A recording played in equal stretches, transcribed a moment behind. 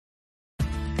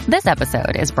This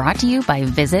episode is brought to you by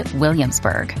Visit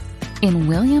Williamsburg. In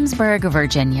Williamsburg,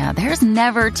 Virginia, there's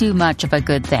never too much of a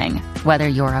good thing. Whether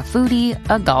you're a foodie,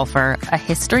 a golfer, a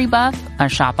history buff, a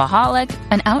shopaholic,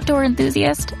 an outdoor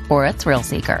enthusiast, or a thrill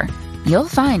seeker, you'll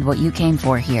find what you came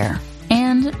for here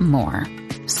and more.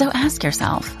 So ask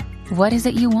yourself, what is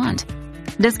it you want?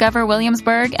 Discover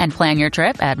Williamsburg and plan your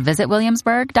trip at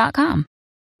visitwilliamsburg.com.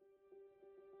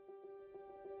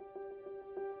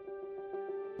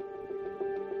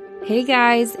 Hey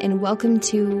guys, and welcome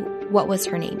to What Was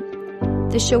Her Name?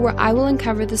 The show where I will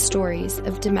uncover the stories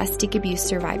of domestic abuse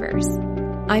survivors.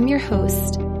 I'm your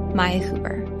host, Maya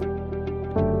Hooper.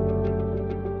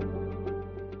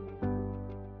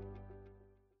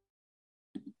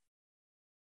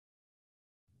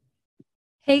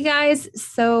 Hey guys,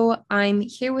 so I'm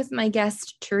here with my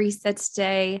guest, Teresa,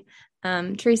 today.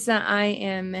 Teresa, I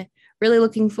am really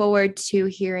looking forward to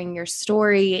hearing your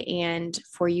story and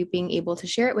for you being able to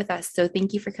share it with us. So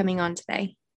thank you for coming on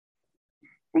today.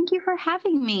 Thank you for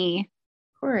having me.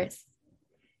 Of course.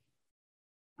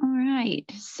 All right.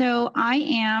 So I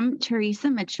am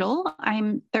Teresa Mitchell.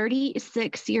 I'm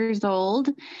 36 years old,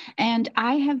 and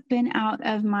I have been out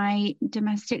of my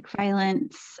domestic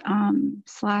violence /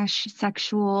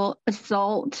 sexual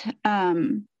assault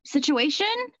situation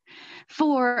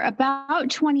for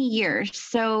about 20 years.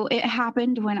 So it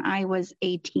happened when I was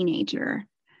a teenager.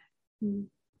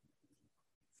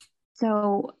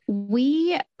 So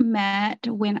we met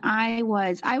when I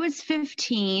was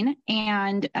 15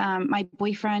 and my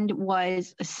boyfriend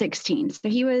was 16. So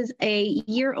he was a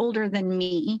year older than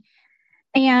me.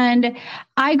 And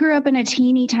I grew up in a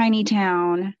teeny tiny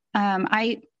town.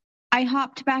 I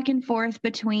hopped back and forth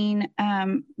between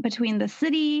the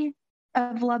city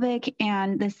of Lubbock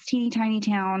and this teeny tiny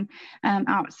town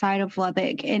outside of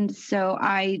Lubbock. And so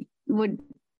I would,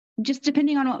 just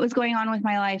depending on what was going on with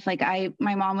my life,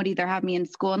 my mom would either have me in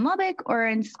school in Lubbock or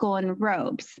in school in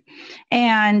Ropes.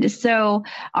 And so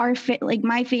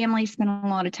my family spent a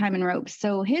lot of time in Ropes.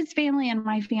 So his family and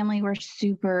my family were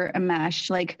super enmeshed.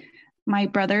 Like my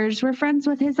brothers were friends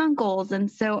with his uncles.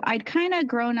 And so I'd kind of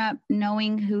grown up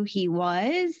knowing who he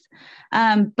was.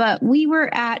 But we were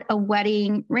at a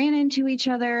wedding, ran into each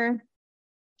other,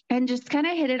 and just kind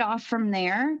of hit it off from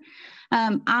there.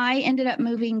 I ended up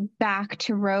moving back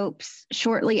to Ropes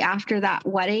shortly after that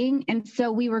wedding. And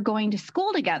so we were going to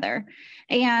school together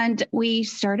and we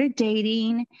started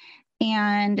dating.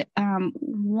 And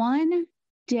one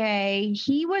day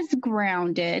he was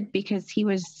grounded because he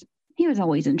was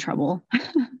always in trouble.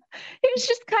 He was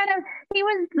just he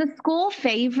was the school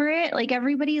favorite. Like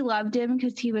everybody loved him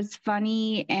because he was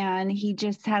funny and he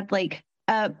just had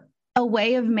a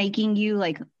way of making you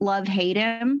hate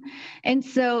him. And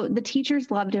so the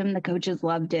teachers loved him, the coaches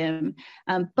loved him,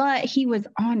 but he was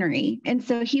ornery. And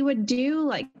so he would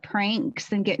do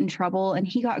pranks and get in trouble, and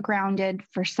he got grounded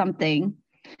for something.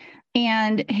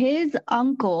 And his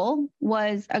uncle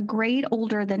was a grade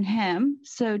older than him,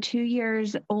 so 2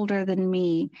 years older than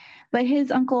me. But his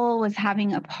uncle was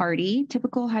having a party,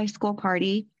 typical high school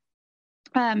party.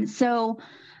 So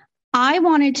I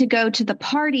wanted to go to the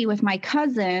party with my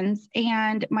cousins,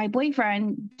 and my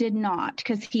boyfriend did not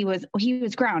because he was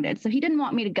grounded. So he didn't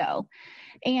want me to go.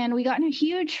 And we got in a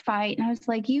huge fight, and I was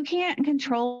like, you can't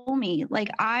control me.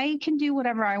 I can do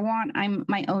whatever I want. I'm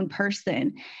my own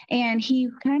person. And he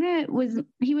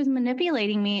was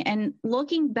manipulating me. And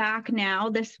looking back now,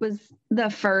 this was the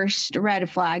first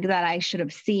red flag that I should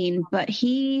have seen. But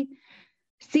he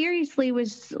seriously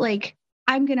was like,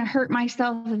 I'm going to hurt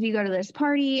myself if you go to this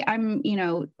party. I'm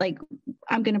going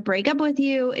to break up with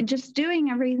you, and just doing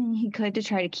everything he could to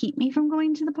try to keep me from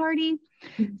going to the party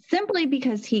simply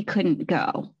because he couldn't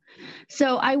go.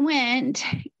 So I went,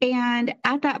 and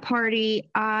at that party,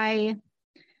 I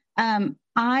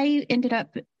ended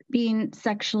up being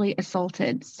sexually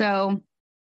assaulted. So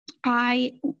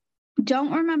I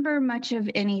don't remember much of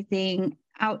anything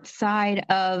outside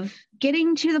of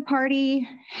getting to the party,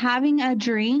 having a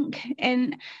drink.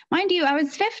 And mind you, I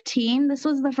was 15. This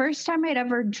was the first time I'd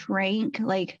ever drank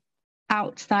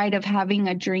outside of having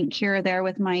a drink here or there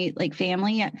with my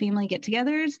family at family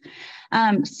get-togethers.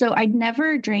 So I'd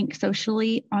never drank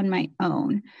socially on my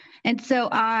own. And so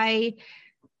I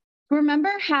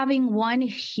remember having one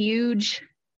huge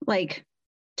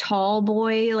tall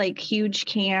boy, huge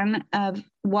can of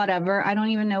whatever. I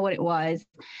don't even know what it was.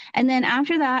 And then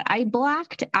after that, I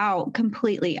blacked out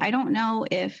completely. I don't know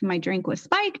if my drink was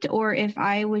spiked or if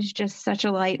I was just such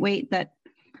a lightweight that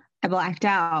I blacked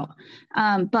out.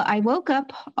 But I woke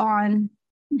up on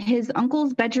his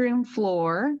uncle's bedroom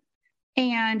floor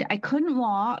and I couldn't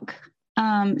walk.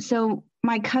 So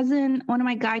one of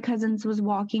my guy cousins was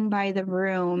walking by the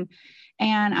room,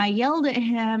 and I yelled at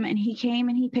him, and he came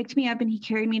and he picked me up and he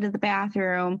carried me to the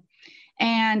bathroom.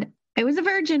 And I was a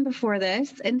virgin before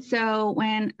this. And so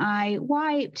when I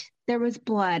wiped, there was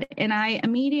blood, and I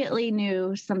immediately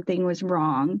knew something was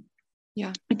wrong.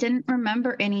 Yeah. I didn't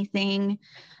remember anything,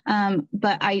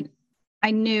 but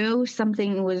I knew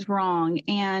something was wrong.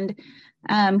 And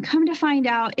come to find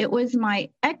out, it was my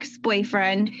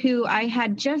ex-boyfriend who I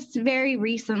had just very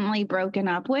recently broken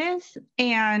up with.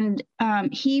 And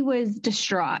he was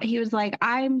distraught. He was like,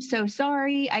 "I'm so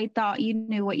sorry. I thought you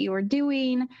knew what you were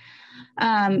doing."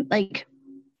 Like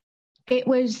it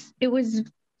was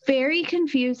very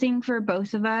confusing for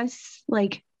both of us.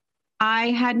 Like,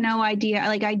 I had no idea.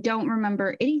 Like, I don't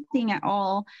remember anything at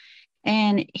all.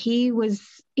 And he was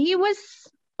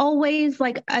always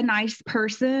like a nice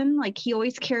person. Like, he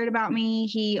always cared about me.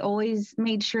 He always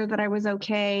made sure that I was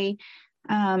okay.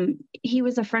 He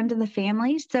was a friend of the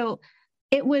family. So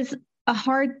it was a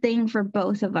hard thing for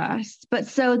both of us. But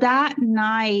so that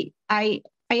night, I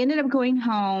ended up going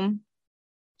home,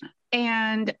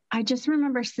 and I just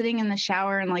remember sitting in the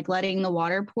shower and like letting the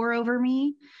water pour over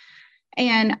me.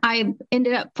 And I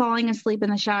ended up falling asleep in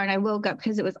the shower, and I woke up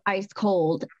because it was ice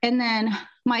cold. And then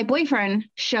my boyfriend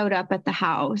showed up at the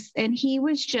house, and he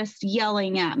was just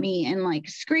yelling at me and like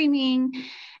screaming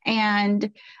and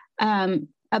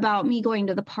about me going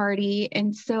to the party.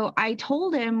 And so I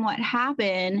told him what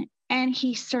happened, and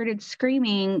he started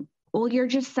screaming, "Well, you're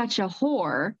just such a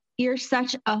whore. You're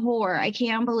such a whore. I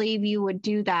can't believe you would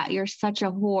do that. You're such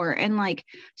a whore." And like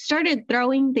started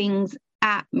throwing things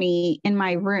at me in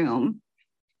my room.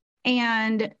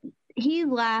 And he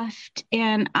left,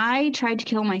 and I tried to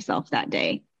kill myself that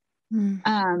day.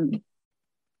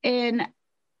 And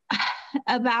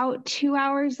about 2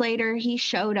 hours later, he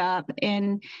showed up,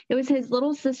 and it was his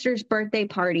little sister's birthday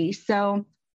party. So,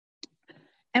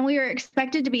 and we were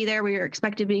expected to be there. We were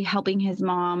expected to be helping his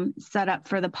mom set up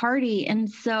for the party. And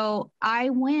so I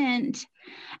went,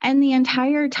 and the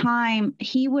entire time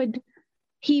he would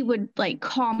like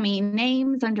call me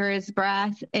names under his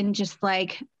breath and just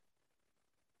like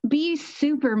be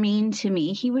super mean to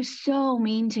me. He was so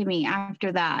mean to me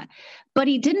after that, but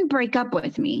he didn't break up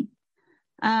with me.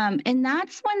 And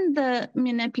that's when the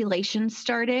manipulation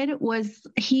started. Was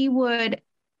he would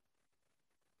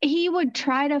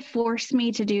try to force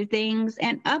me to do things.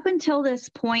 And up until this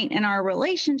point in our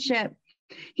relationship,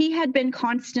 he had been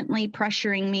constantly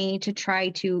pressuring me to try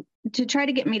to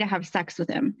get me to have sex with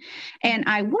him. And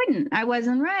I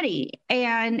wasn't ready.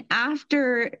 And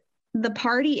after the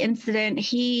party incident,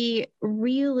 he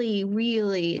really,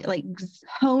 really like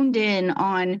honed in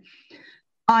on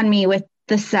me with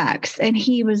the sex. And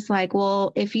he was like,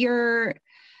 "Well, if you're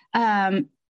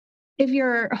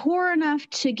whore enough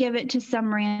to give it to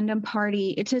some random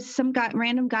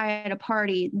random guy at a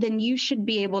party, then you should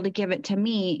be able to give it to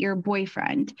me, your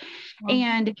boyfriend." Wow.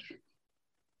 And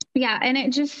yeah, and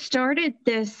it just started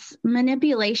this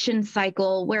manipulation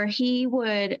cycle where he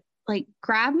would like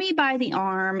grab me by the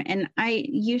arm. And I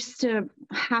used to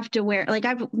have to wear, like,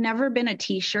 I've never been a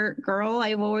t-shirt girl.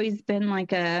 I've always been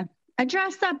like a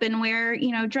dress up and wear,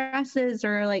 dresses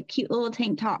or like cute little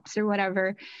tank tops or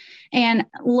whatever. And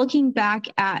looking back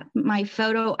at my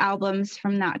photo albums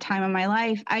from that time of my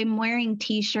life, I'm wearing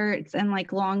t-shirts and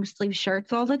like long sleeve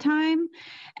shirts all the time.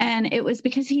 And it was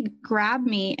because he'd grab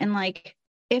me, and like,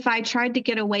 if I tried to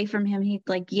get away from him, he'd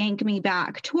like yank me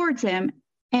back towards him.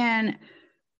 And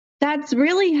that's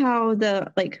really how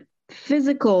the like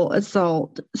physical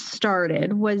assault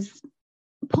started, was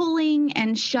pulling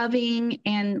and shoving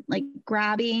and like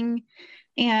grabbing.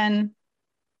 And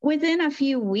within a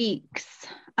few weeks,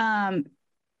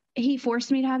 he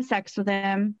forced me to have sex with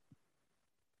him.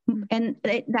 And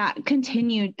that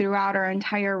continued throughout our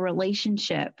entire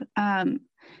relationship.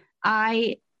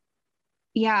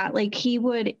 He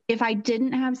would, if I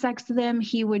didn't have sex with him,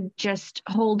 he would just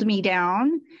hold me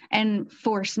down and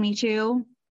force me to.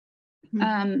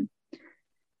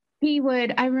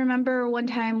 I remember one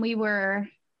time we were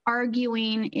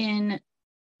arguing in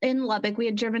Lubbock. We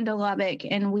had driven to Lubbock,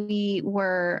 and we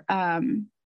were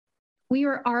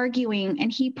arguing,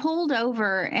 and he pulled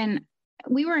over, and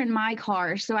we were in my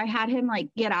car. So I had him like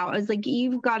get out. I was like,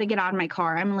 "You've got to get out of my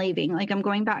car. I'm leaving. Like, I'm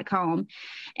going back home."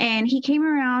 And he came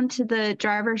around to the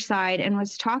driver's side and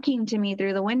was talking to me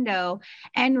through the window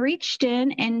and reached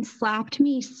in and slapped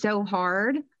me so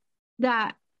hard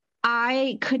that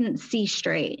I couldn't see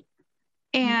straight.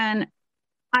 And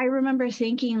I remember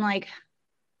thinking, like,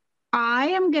 I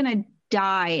am going to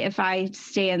die if I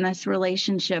stay in this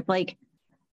relationship. Like,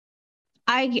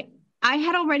 I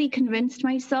had already convinced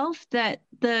myself that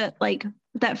the like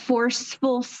that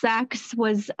forceful sex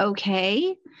was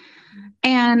okay.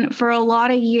 And for a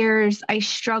lot of years, I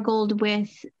struggled with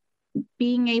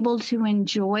being able to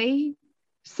enjoy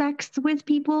sex with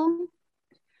people,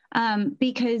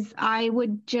 because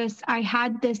I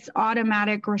had this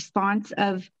automatic response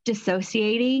of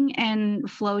dissociating and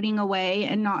floating away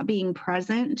and not being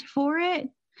present for it.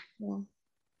 Yeah.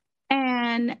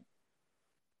 And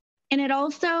it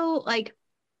also, like,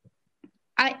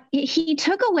 he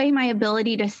took away my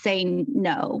ability to say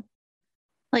no.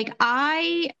 Like,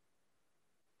 I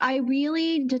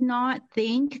really did not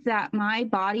think that my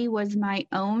body was my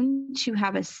own to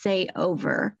have a say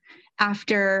over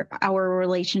after our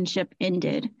relationship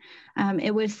ended.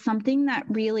 It was something that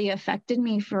really affected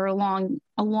me for a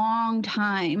long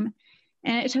time.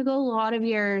 And it took a lot of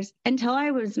years until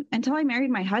I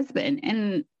married my husband,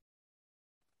 and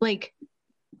like,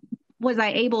 was I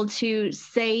able to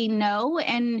say no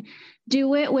and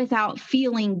do it without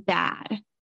feeling bad.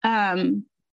 And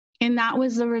that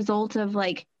was the result of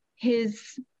like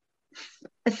his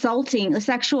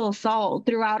sexual assault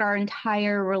throughout our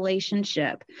entire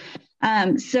relationship.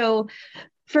 So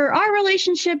for our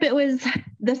relationship, it was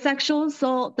the sexual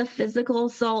assault, the physical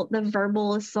assault, the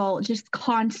verbal assault, just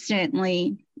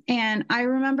constantly. And I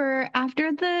remember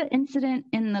after the incident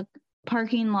in the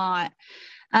parking lot,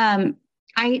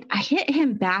 I hit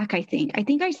him back. I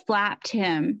think I slapped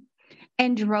him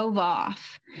and drove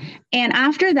off. And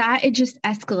after that, it just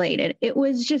escalated. It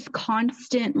was just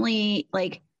constantly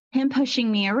like him pushing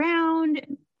me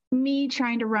around, me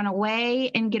trying to run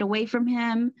away and get away from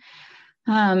him.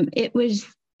 It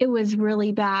was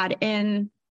really bad. And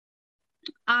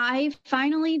I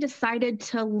finally decided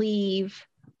to leave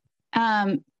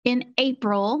in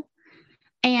April,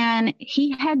 and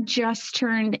he had just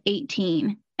turned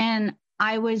 18 and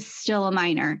I was still a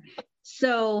minor.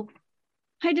 So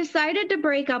I decided to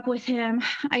break up with him.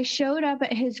 I showed up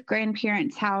at his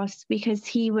grandparents' house because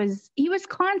he was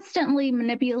constantly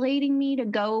manipulating me to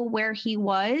go where he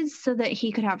was so that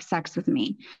he could have sex with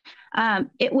me.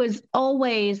 It was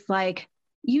always like,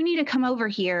 you need to come over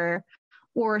here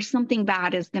or something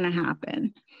bad is going to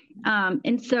happen.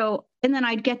 And then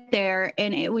I'd get there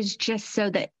and it was just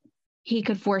so that he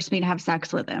could force me to have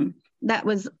sex with him. That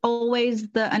was always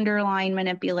the underlying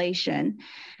manipulation.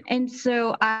 And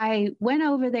so I went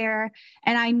over there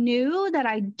and I knew that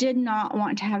I did not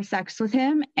want to have sex with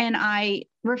him. And I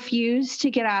refused to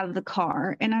get out of the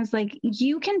car. And I was like,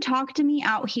 you can talk to me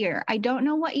out here. I don't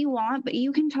know what you want, but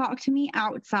you can talk to me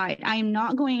outside. I am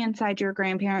not going inside your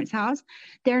grandparents' house.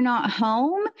 They're not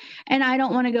home and I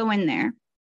don't want to go in there.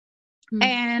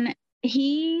 And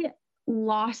he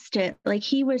lost it. Like,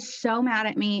 he was so mad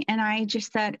at me. And I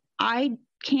just said, I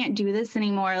can't do this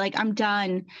anymore. Like, I'm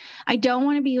done. I don't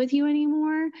want to be with you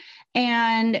anymore.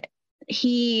 And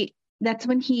that's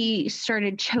when he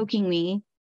started choking me.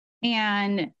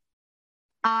 And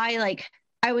I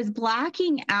was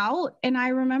blacking out. And I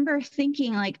remember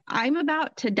thinking, like, I'm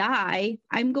about to die.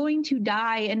 I'm going to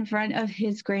die in front of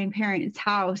his grandparents'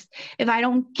 house if I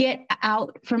don't get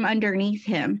out from underneath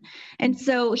him. And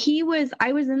so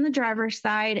I was in the driver's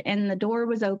side and the door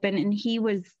was open and he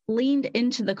was leaned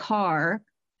into the car.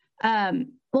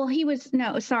 He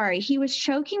was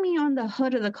choking me on the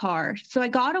hood of the car. So I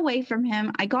got away from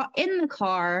him. I got in the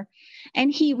car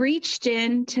and he reached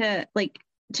in to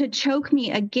choke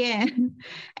me again.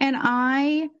 And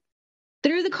I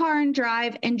threw the car in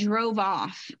drive and drove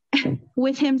off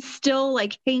with him still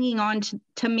like hanging on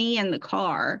to me in the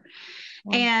car.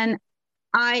 Wow. And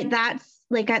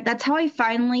that's how I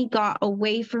finally got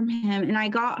away from him. And I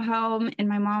got home and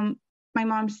my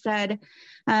mom said,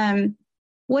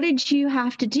 what did you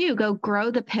have to do? Go grow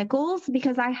the pickles?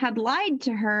 Because I had lied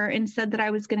to her and said that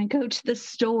I was going to go to the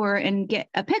store and get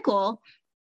a pickle.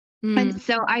 And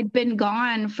so I'd been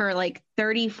gone for like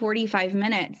 30, 45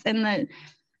 minutes. And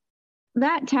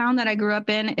that town that I grew up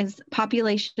in is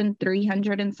population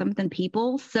 300 and something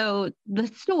people. So the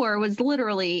store was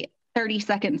literally 30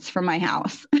 seconds from my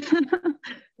house.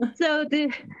 So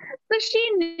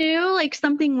she knew like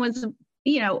something was,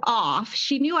 off.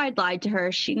 She knew I'd lied to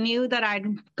her. She knew that I'd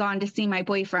gone to see my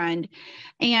boyfriend.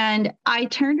 And I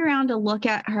turned around to look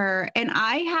at her and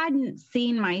I hadn't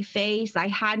seen my face. I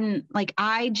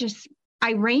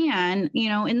ran,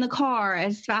 in the car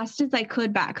as fast as I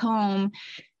could back home.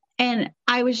 And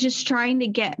I was just trying to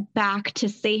get back to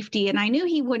safety. And I knew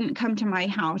he wouldn't come to my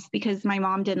house because my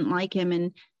mom didn't like him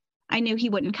and I knew he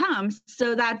wouldn't come.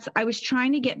 So I was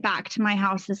trying to get back to my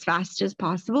house as fast as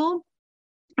possible.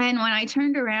 And when I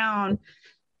turned around,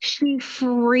 she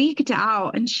freaked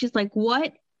out and she's like,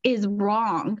 what is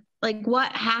wrong? like,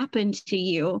 what happened to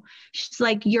you? She's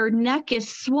like, your neck is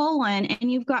swollen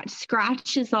and you've got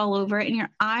scratches all over it and your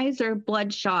eyes are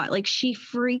bloodshot. Like, she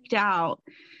freaked out.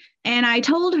 And I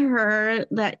told her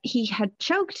that he had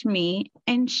choked me,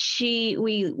 and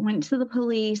we went to the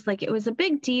police. Like, it was a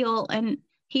big deal, and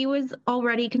he was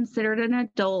already considered an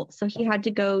adult, so he had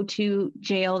to go to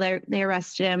jail. They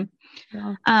arrested him.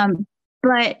 Yeah.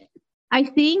 But I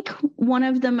think one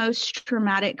of the most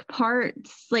traumatic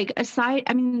parts, like, aside,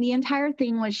 I mean, the entire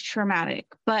thing was traumatic,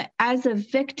 but as a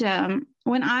victim,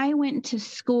 when I went to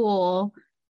school,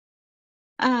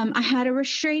 I had a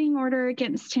restraining order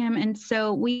against him. And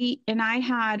so I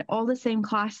had all the same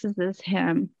classes as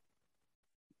him.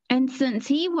 And since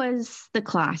he was the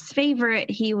class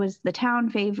favorite, he was the town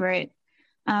favorite,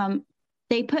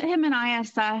 they put him in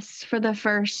ISS for the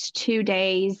first 2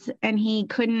 days, and he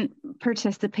couldn't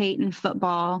participate in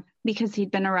football because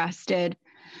he'd been arrested.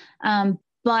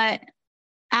 But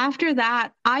after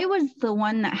that, I was the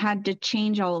one that had to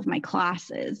change all of my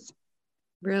classes.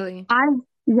 Really?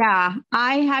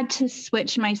 I had to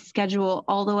switch my schedule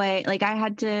all the way. Like, I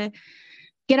had to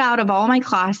get out of all my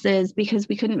classes because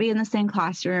we couldn't be in the same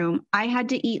classroom. I had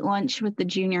to eat lunch with the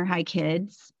junior high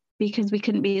kids because we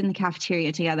couldn't be in the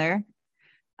cafeteria together.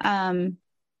 I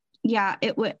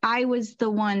was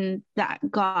the one that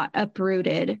got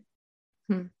uprooted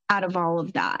out of all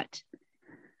of that.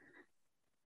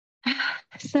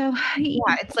 So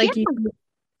yeah, it's like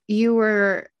you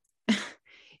were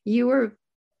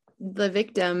the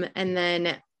victim, and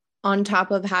then on top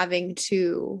of having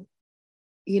to,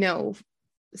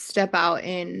 step out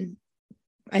in,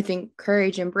 I think,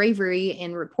 courage and bravery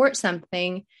and report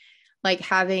something, like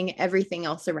having everything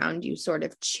else around you sort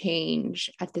of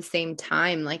change at the same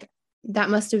time. Like, that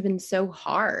must have been so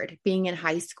hard being in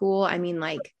high school. I mean,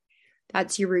 like,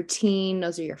 that's your routine.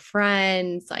 Those are your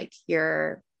friends, like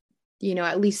your,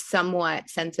 at least somewhat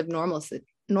sense of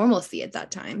normalcy at that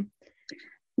time.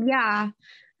 Yeah.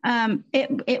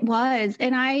 It was.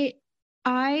 And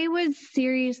I was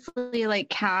seriously, like,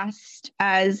 cast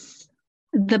as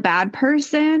the bad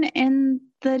person in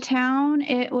the town.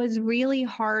 It was really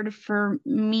hard for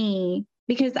me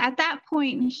because at that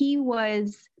point he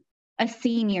was a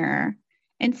senior.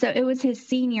 And so it was his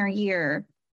senior year,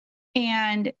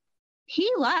 and he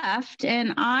left,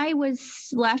 and I was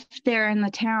left there in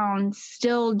the town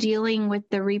still dealing with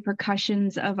the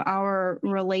repercussions of our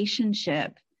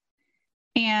relationship.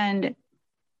 And,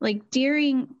 like,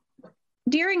 during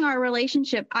our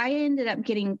relationship, I ended up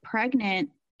getting pregnant,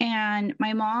 and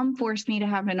my mom forced me to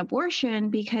have an abortion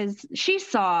because she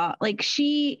saw, like,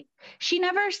 she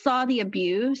never saw the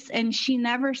abuse and she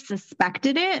never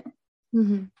suspected it,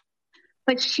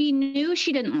 but she knew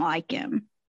she didn't like him.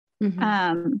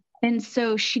 And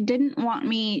so she didn't want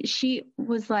me. She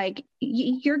was like,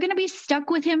 you're going to be stuck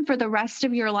with him for the rest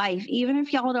of your life. Even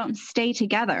if y'all don't stay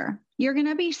together, you're going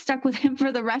to be stuck with him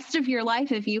for the rest of your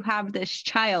life if you have this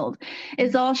child,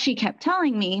 is all she kept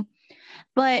telling me.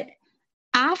 But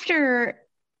after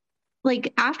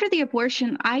the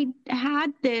abortion, I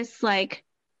had this, like,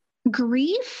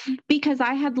 grief because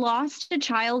I had lost a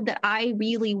child that I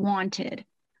really wanted.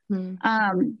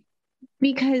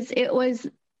 Because it was,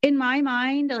 in my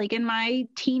mind, like, in my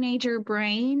teenager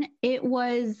brain, it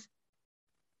was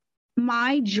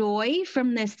my joy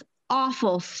from this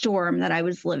awful storm that I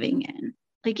was living in.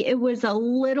 Like, it was a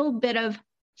little bit of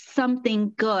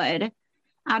something good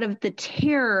out of the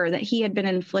terror that he had been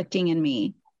inflicting in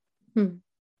me.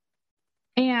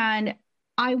 And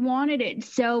I wanted it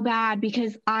so bad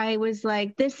because I was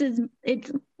like,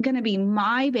 it's going to be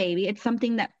my baby. It's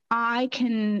something that I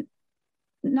can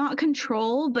not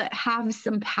control, but have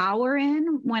some power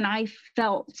in when I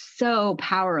felt so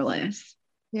powerless.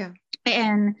 Yeah.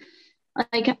 And,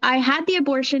 like, I had the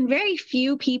abortion. Very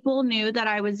few people knew that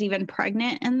I was even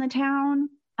pregnant in the town.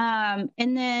 And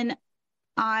then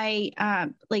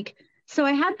so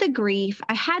I had the grief,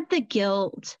 I had the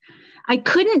guilt. I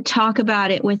couldn't talk about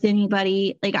it with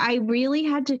anybody. Like, I really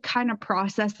had to kind of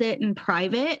process it in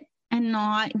private and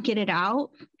not get it out.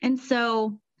 And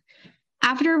so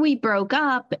after we broke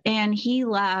up and he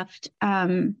left,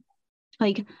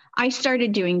 like, I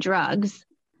started doing drugs.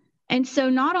 And so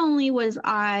not only was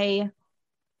I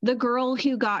the girl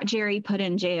who got Jerry put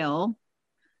in jail,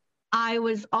 I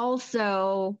was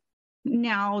also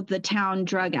now the town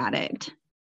drug addict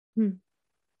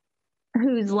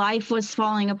whose life was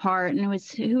falling apart and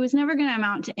who was never going to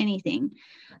amount to anything.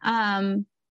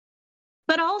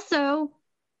 But also,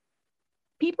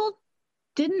 people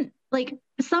didn't, like,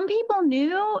 some people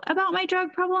knew about my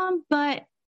drug problem, but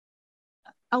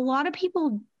a lot of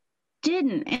people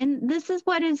didn't. And this is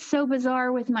what is so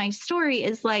bizarre with my story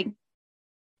is, like,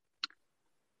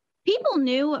 people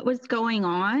knew what was going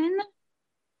on,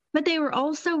 but they were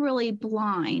also really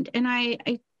blind. And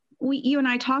you and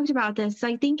I talked about this.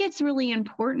 I think it's really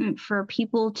important for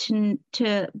people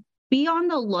to be on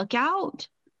the lookout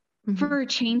for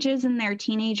changes in their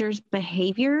teenagers'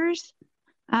 behaviors,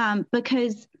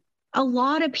 because a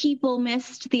lot of people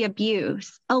missed the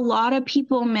abuse. A lot of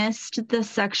people missed the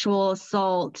sexual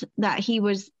assault that he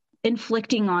was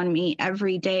inflicting on me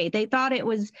every day. They thought it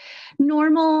was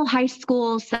normal high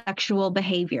school sexual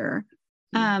behavior,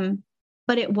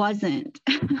 but it wasn't.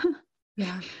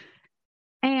 Yeah.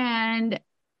 And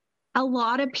a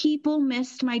lot of people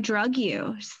missed my drug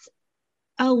use.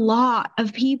 A lot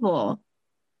of people.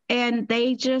 And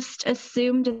they just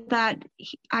assumed that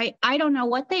I don't know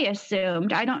what they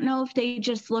assumed. I don't know if they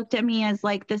just looked at me as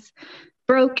like this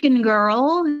broken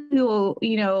girl who,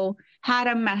 you know, had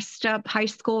a messed up high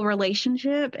school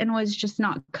relationship and was just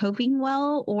not coping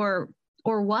well, or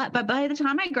what. But by the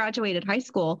time I graduated high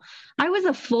school, I was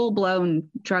a full-blown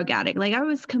drug addict. Like, I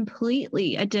was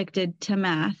completely addicted to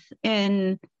meth,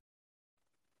 and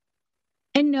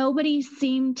nobody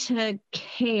seemed to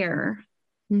care,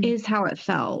 is how it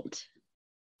felt.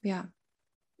 Yeah.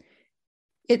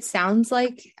 It sounds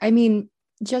like, I mean,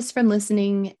 just from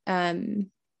listening to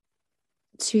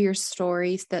your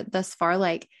stories that thus far,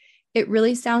 like, it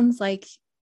really sounds like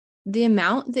the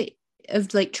amount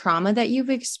of like trauma that you've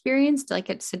experienced, like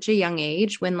at such a young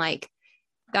age, when like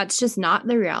that's just not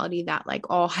the reality that like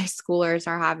all high schoolers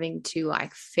are having to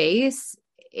like face,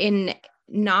 in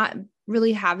not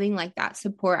really having like that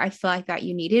support I feel like that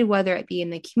you needed, whether it be in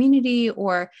the community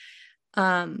or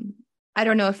I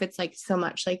don't know if it's like so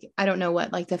much like, I don't know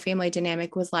what like the family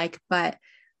dynamic was like, but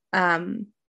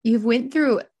you went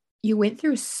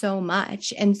through so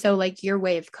much. And so like your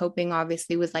way of coping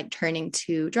obviously was like turning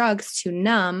to drugs to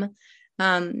numb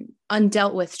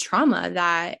undealt with trauma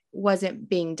that wasn't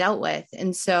being dealt with.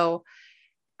 And so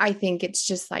I think it's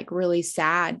just like really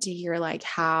sad to hear like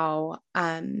how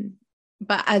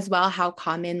but as well how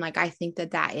common like I think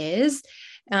that is.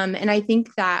 And I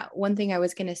think that one thing I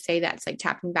was going to say that's like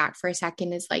tapping back for a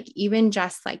second is like, even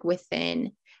just like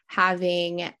within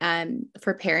having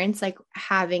for parents, like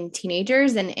having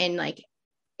teenagers and like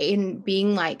in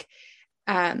being like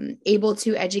able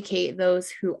to educate those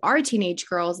who are teenage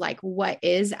girls, like what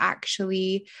is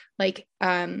actually like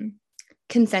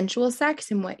consensual sex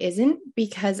and what isn't,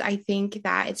 because I think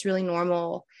that it's really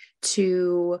normal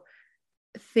to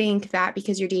think that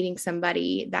because you're dating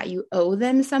somebody that you owe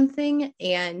them something,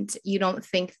 and you don't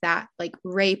think that like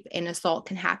rape and assault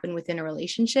can happen within a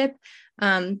relationship.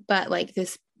 But like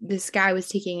this guy was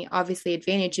taking obviously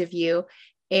advantage of you,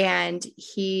 and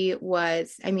he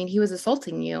was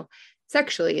assaulting you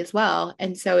sexually as well.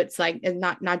 And so it's like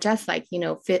not just like, you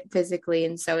know, physically.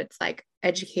 And so it's like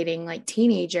educating like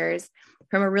teenagers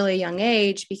from a really young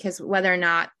age, because whether or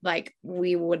not like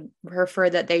we would prefer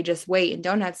that they just wait and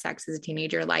don't have sex as a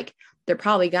teenager, like they're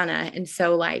probably gonna. And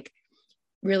so like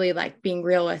really like being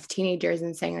real with teenagers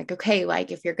and saying like, okay,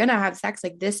 like if you're gonna have sex,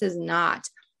 like this is not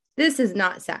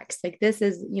sex, like this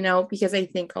is, you know, because I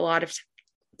think a lot of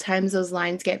times those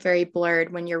lines get very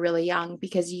blurred when you're really young,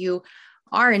 because you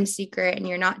are in secret and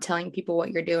you're not telling people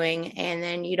what you're doing, and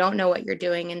then you don't know what you're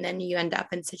doing, and then you end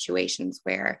up in situations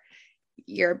where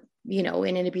you're, you know,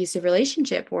 in an abusive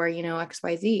relationship or, you know,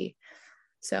 XYZ.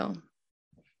 So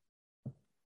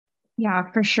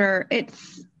Yeah, for sure.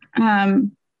 It's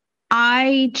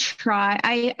I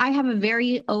have a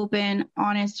very open,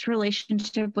 honest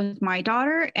relationship with my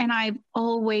daughter, and I've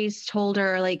always told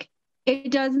her, like, it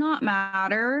does not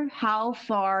matter how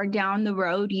far down the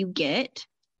road you get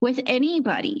with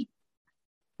anybody.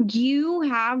 You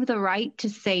have the right to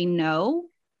say no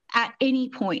at any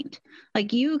point.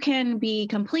 Like, you can be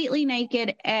completely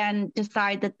naked and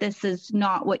decide that this is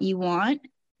not what you want,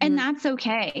 and that's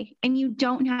okay. And you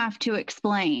don't have to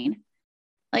explain.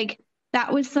 Like,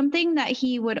 that was something that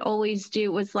he would always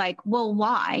do, was like, well,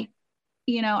 why?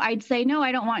 You know, I'd say, no,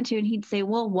 I don't want to. And he'd say,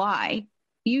 well, why?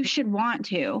 You should want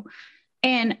to.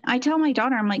 And I tell my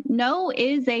daughter, I'm like, no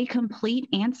is a complete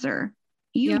answer.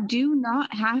 You do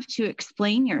not have to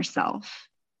explain yourself.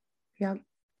 Yeah.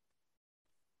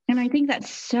 And I think that's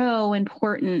so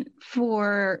important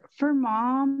for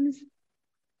moms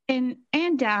and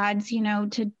dads, you know,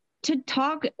 to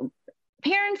talk.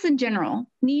 Parents in general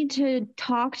need to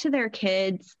talk to their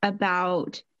kids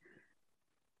about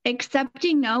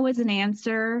accepting no as an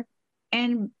answer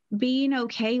and being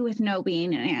okay with no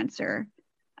being an answer.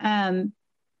 And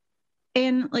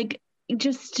like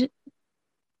just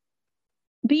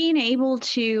being able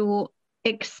to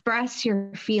express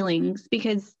your feelings,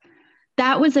 because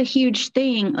that was a huge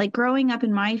thing. Like growing up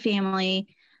in my family,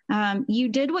 You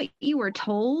did what you were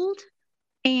told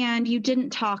and you didn't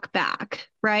talk back,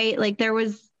 right? Like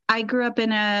I grew up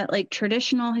in a like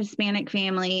traditional Hispanic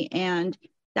family, and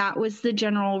that was the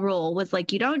general rule, was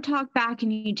like, you don't talk back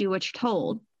and you do what you're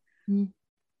told. Mm-hmm.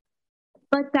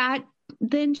 But that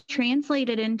then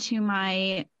translated into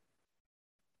my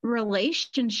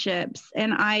relationships,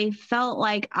 and I felt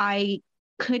like I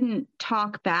couldn't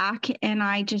talk back and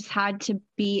I just had to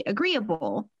be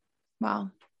agreeable.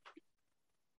 Wow.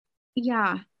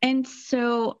 Yeah. And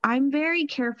so I'm very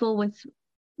careful with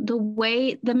the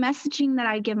messaging that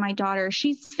I give my daughter.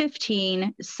 She's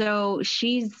 15, so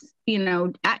she's,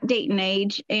 at dating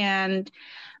age.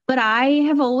 But I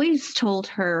have always told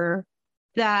her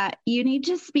that you need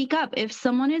to speak up. If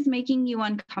someone is making you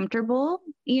uncomfortable,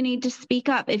 you need to speak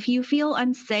up. If you feel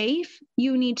unsafe,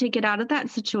 you need to get out of that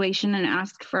situation and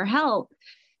ask for help,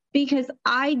 because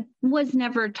I was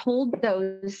never told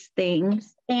those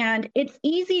things. And it's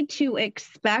easy to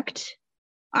expect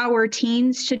our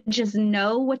teens to just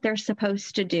know what they're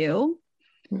supposed to do,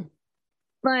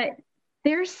 but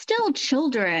they're still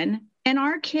children, and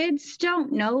our kids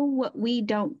don't know what we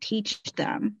don't teach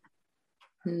them.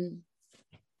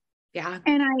 Yeah.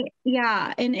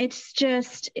 And it's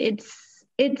just, it's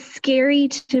scary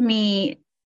to me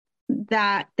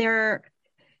that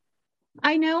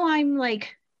I know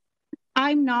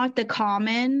I'm not the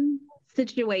common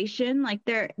situation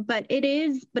but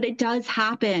it does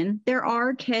happen. There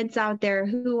are kids out there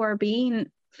who are being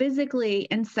physically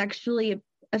and sexually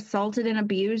assaulted and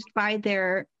abused by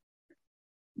their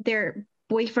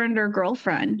boyfriend or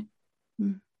girlfriend.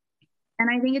 And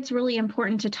I think it's really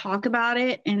important to talk about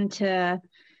it and to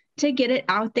get it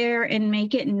out there and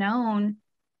make it known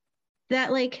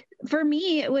that, like, for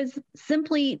me, it was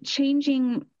simply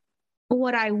changing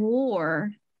what I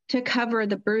wore to cover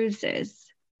the bruises.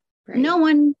 Right. No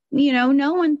one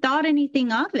thought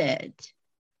anything of it.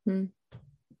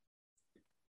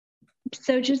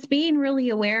 So just being really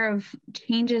aware of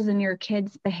changes in your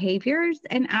kids' behaviors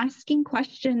and asking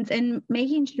questions and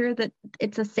making sure that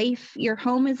your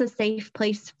home is a safe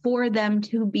place for them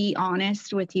to be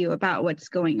honest with you about what's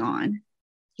going on.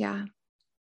 Yeah.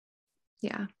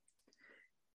 Yeah.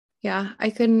 Yeah. I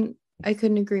couldn't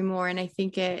agree more. And I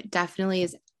think it definitely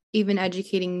is even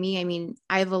educating me. I mean,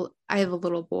 I have a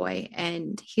little boy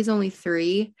and he's only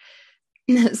 3,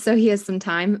 so he has some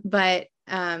time, but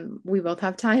we both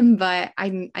have time, but I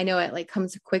know it like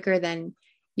comes quicker than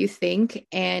you think.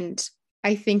 And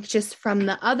I think just from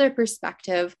the other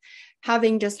perspective,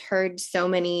 having just heard so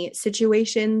many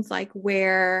situations like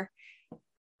where,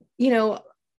 how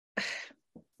do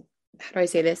I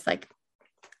say this? Like,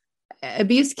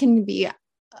 abuse can be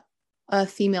a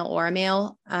female or a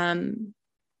male.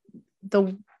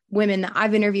 The women that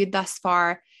I've interviewed thus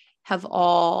far have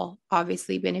all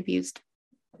obviously been abused,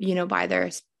 by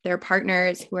their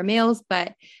partners who are males,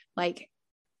 but like,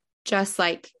 just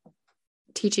like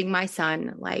teaching my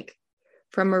son, like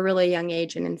from a really young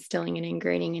age and instilling and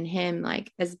ingraining in him,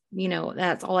 like, as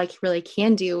that's all I really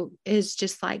can do is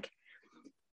just like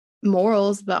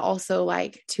morals, but also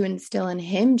like to instill in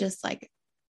him, just like,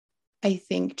 I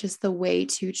think just the way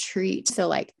to treat. So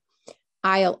like,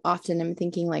 I often am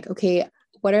thinking like, okay,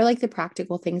 what are like the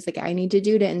practical things like I need to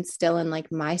do to instill in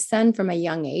like my son from a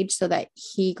young age so that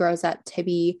he grows up to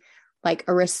be like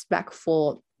a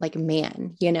respectful like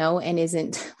man, and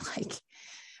isn't like,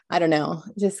 I don't know,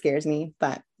 it just scares me.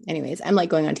 But anyways, I'm like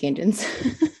going on tangents.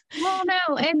 Well,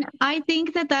 no. And I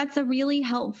think that that's a really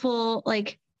helpful,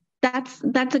 like, that's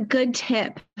a good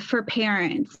tip for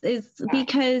parents,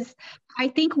 because I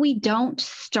think we don't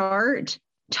start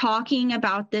talking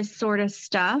about this sort of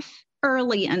stuff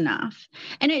early enough.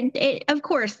 And it of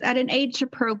course, at an age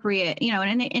appropriate, in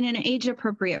an age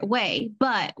appropriate way.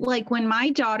 But like when my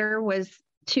daughter was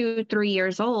 2-3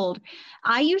 years old,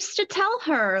 I used to tell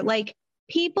her, like,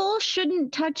 people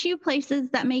shouldn't touch you places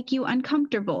that make you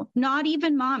uncomfortable, not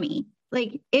even mommy.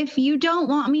 Like, if you don't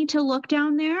want me to look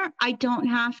down there, I don't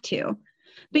have to,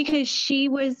 because she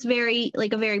was a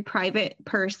very private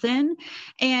person.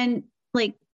 And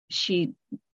like, she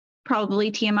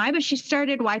probably TMI, but she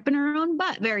started wiping her own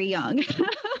butt very young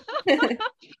because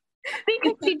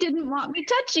she didn't want me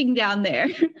touching down there.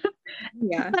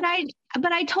 Yeah. But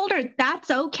I told her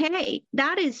that's okay.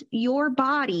 That is your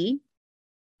body,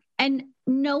 and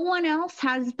no one else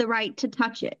has the right to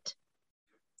touch it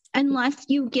unless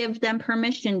you give them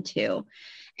permission to.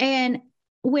 And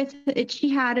with it, she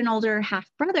had an older half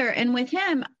brother, and with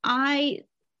him, I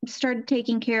started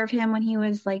taking care of him when he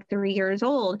was like 3 years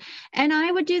old. And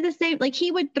I would do the same. Like,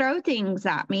 he would throw things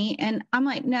at me, and I'm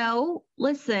like, no,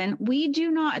 listen, we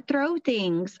do not throw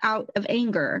things out of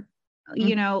anger.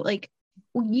 Like,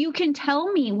 you can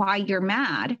tell me why you're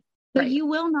mad, but Right. you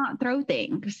will not throw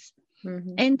things.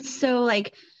 Mm-hmm. And so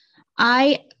like,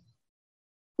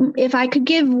 if I could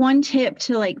give one tip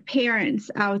to like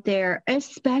parents out there,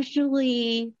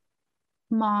 especially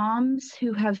moms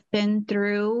who have been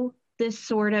through this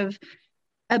sort of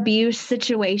abuse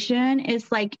situation,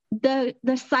 is like the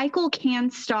cycle can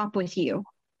stop with you.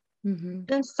 Mm-hmm.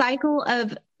 The cycle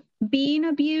of being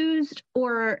abused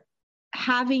or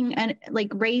having an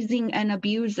like raising an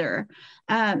abuser,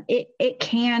 it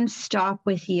can stop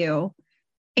with you.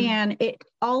 And it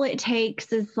all it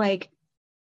takes is like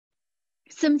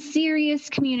some serious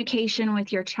communication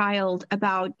with your child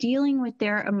about dealing with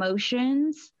their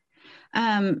emotions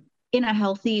in a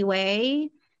healthy way,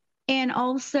 and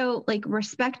also like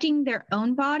respecting their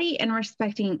own body and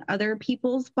respecting other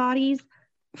people's bodies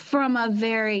from a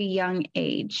very young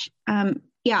age.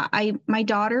 My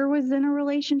daughter was in a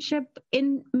relationship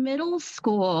in middle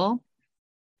school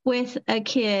with a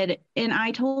kid, and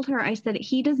I told her, I said,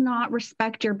 he does not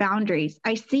respect your boundaries.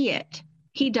 I see it.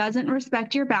 He doesn't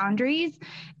respect your boundaries.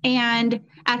 And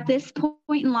at this point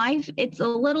in life, it's a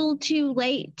little too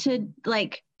late to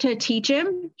teach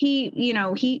him.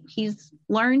 He's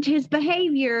learned his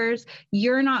behaviors.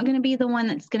 You're not going to be the one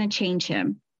that's going to change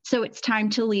him. So it's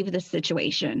time to leave the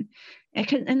situation.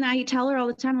 And I tell her all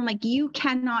the time, I'm like, you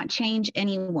cannot change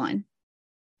anyone.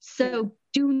 So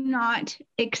do not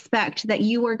expect that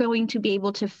you are going to be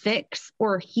able to fix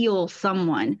or heal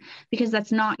someone, because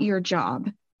that's not your job.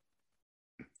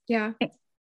 Yeah.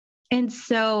 And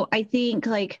so I think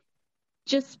like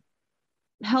just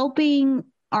helping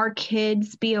our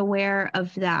kids be aware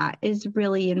of that is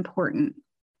really important.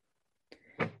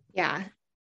 Yeah.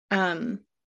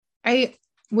 I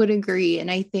would agree. And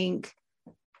I think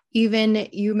even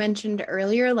you mentioned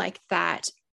earlier, like that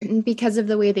because of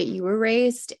the way that you were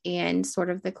raised and sort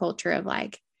of the culture of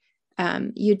like,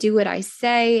 you do what I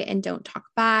say and don't talk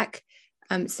back.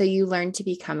 So you learn to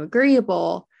become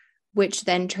agreeable, which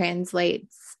then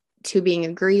translates to being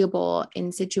agreeable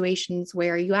in situations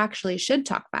where you actually should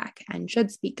talk back and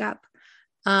should speak up.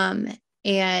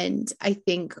 And I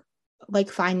think like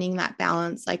finding that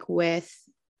balance, like with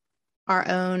our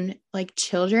own like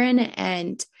children,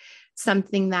 and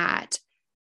something that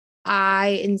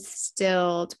I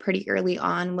instilled pretty early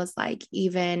on was like,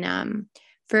 even,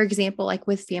 for example, like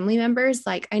with family members,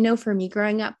 like I know for me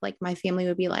growing up, like my family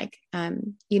would be like,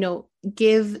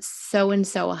 give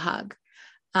so-and-so a hug.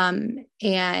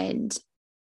 And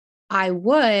I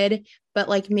would, but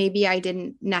like maybe I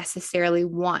didn't necessarily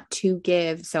want to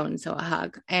give so-and-so a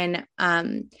hug. And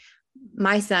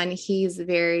my son, he's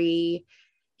just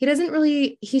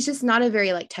not a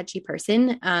very like touchy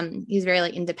person. He's very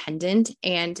like independent.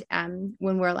 And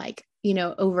when we're like,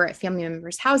 over at family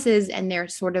members' houses and they're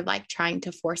sort of like trying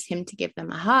to force him to give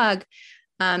them a hug,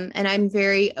 and I'm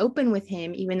very open with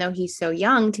him, even though he's so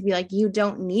young, to be like, you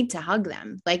don't need to hug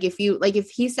them. Like if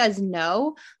he says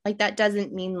no, like that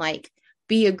doesn't mean like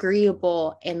be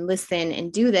agreeable and listen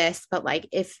and do this. But like,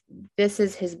 if this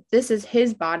is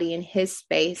his body and his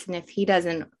space, and if he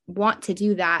doesn't want to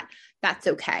do that, that's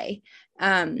okay.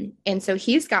 And so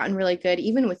he's gotten really good,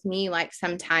 even with me, like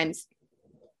sometimes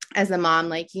as a mom,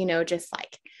 like, just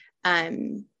like,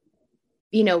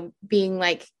 being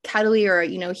like cuddly, or,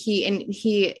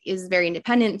 he is very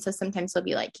independent. So sometimes he'll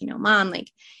be like, mom, like,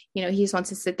 he just wants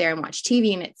to sit there and watch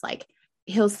TV. And it's like,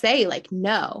 he'll say like,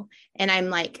 no. And I'm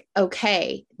like,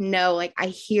 okay, no, like I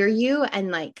hear you.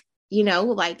 And like,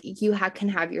 like you can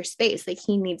have your space. Like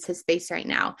he needs his space right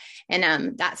now.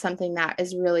 And that's something that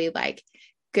is really like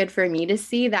good for me to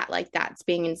see, that like that's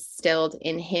being instilled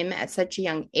in him at such a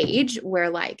young age, where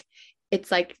like, it's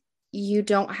like, you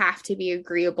don't have to be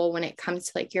agreeable when it comes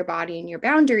to like your body and your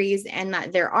boundaries, and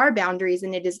that there are boundaries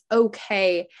and it is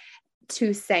okay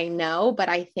to say no. But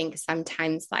I think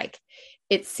sometimes like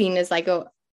it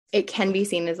can be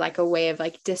seen as like a way of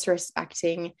like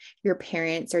disrespecting your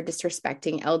parents or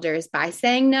disrespecting elders by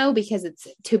saying no, because it's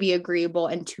to be agreeable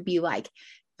and to be like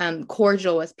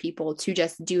cordial with people, to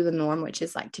just do the norm, which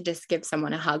is like to just give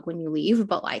someone a hug when you leave.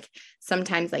 But like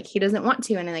sometimes like he doesn't want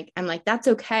to, and I'm like that's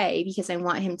okay, because I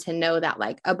want him to know that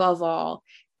like above all,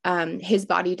 his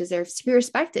body deserves to be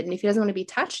respected, and if he doesn't want to be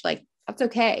touched, like that's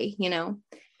okay,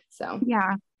 so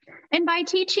yeah. And by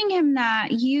teaching him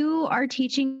that, you are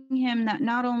teaching him that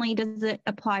not only does it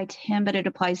apply to him, but it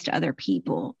applies to other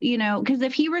people, because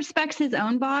if he respects his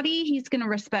own body, he's going to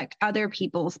respect other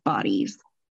people's bodies.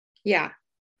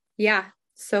 Yeah,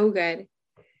 so good.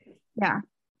 Yeah,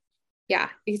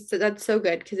 that's so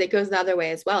good, because it goes the other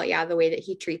way as well. Yeah, the way that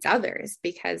he treats others,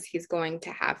 because he's going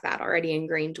to have that already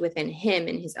ingrained within him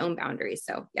and his own boundaries.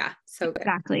 So yeah, so good.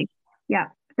 Exactly. Yeah.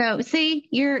 So see,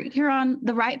 you're on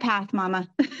the right path, Mama.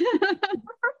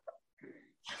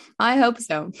 I hope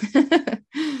so.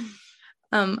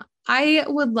 I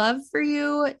would love for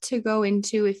you to go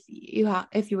into,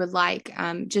 if you would like,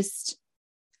 I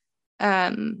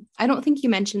don't think you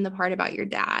mentioned the part about your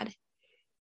dad.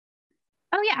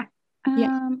 Oh yeah.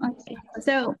 Yeah. Let's see.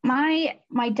 So my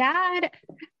dad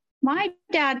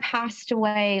passed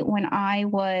away when I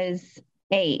was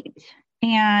 8.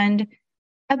 And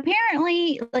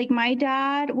apparently, like, my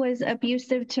dad was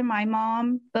abusive to my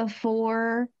mom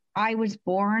before I was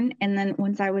born. And then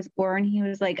once I was born, he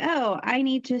was like, oh, I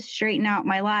need to straighten out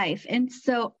my life. And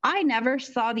so I never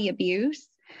saw the abuse.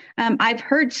 I've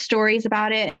heard stories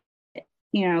about it,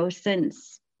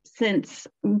 since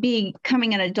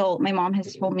becoming an adult. My mom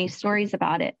has told me stories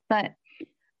about it. But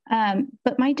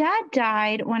my dad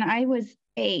died when I was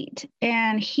 8,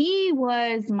 and he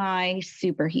was my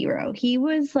superhero. He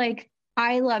was like,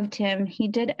 I loved him. He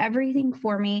did everything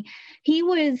for me. He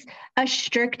was a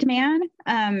strict man.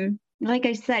 Like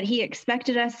I said, he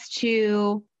expected us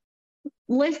to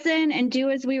listen and do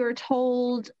as we were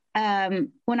told.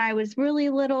 When I was really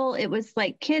little, it was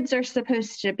like kids are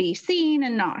supposed to be seen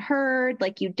and not heard.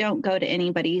 Like, you don't go to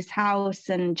anybody's house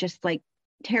and just like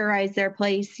terrorize their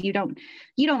place. You don't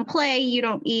play, you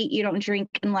don't eat, you don't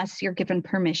drink unless you're given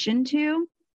permission to.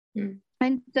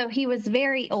 And so he was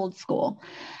very old school.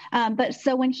 But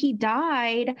so when he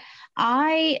died,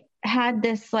 I had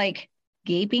this like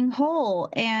gaping hole,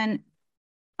 and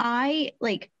I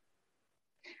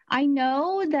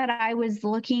know that I was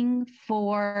looking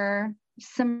for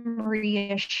some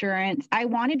reassurance. I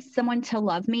wanted someone to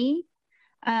love me.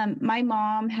 My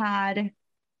mom had,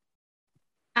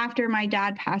 after my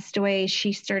dad passed away,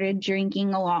 she started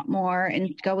drinking a lot more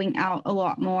and going out a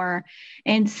lot more.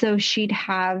 And so she'd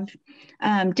have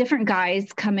different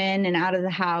guys come in and out of the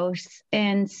house.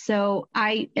 And so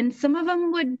and some of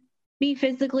them would be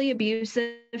physically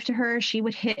abusive to her. She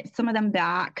would hit some of them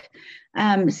back.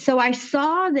 So I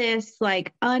saw this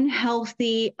like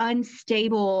unhealthy,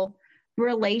 unstable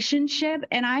relationship.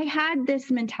 And I had this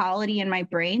mentality in my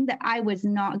brain that I was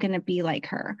not going to be like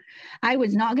her. I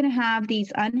was not going to have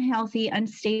these unhealthy,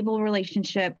 unstable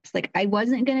relationships. Like, I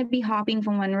wasn't going to be hopping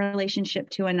from one relationship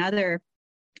to another.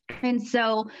 And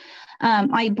so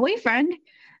my boyfriend,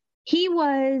 he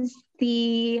was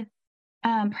the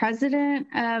president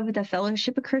of the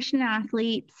Fellowship of Christian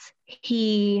Athletes.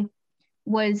 He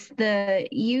was the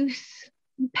youth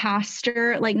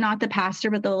pastor, like not the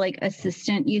pastor, but the like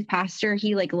assistant youth pastor.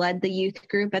 He like led the youth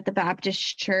group at the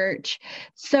Baptist church.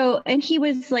 So, and he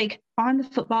was like on the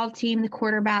football team, the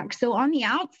quarterback. So on the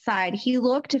outside, he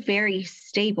looked very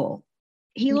stable.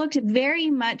 He looked very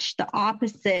much the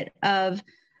opposite of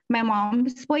my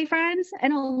mom's boyfriends,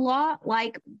 and a lot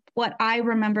like what I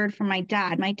remembered from my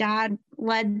dad. My dad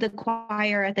led the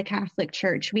choir at the Catholic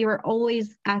Church. We were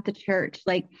always at the church.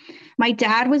 Like, my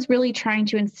dad was really trying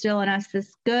to instill in us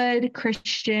this good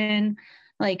Christian,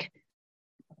 like,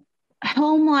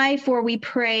 home life where we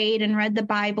prayed and read the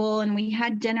Bible and we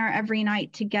had dinner every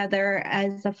night together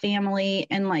as a family.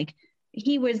 And like,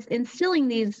 he was instilling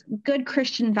these good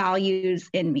Christian values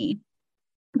in me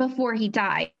before he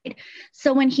died.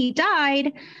 So when he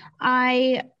died,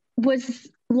 I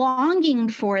was longing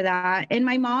for that. And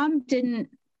my mom didn't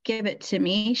give it to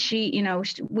me.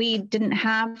 We didn't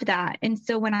have that. And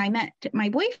so when I met my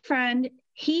boyfriend,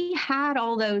 he had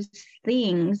all those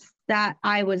things that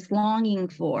I was longing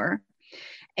for.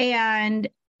 And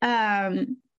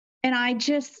I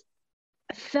just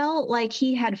felt like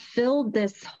he had filled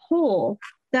this hole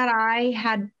that I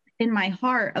had in my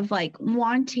heart of like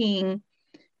wanting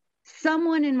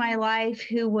someone in my life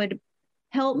who would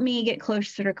help me get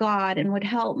closer to God and would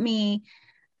help me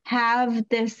have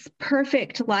this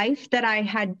perfect life that I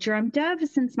had dreamt of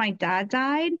since my dad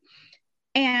died.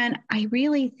 And I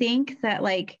really think that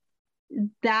like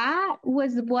that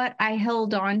was what I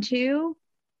held on to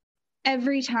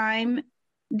every time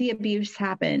the abuse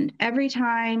happened. Every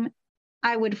time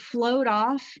I would float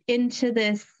off into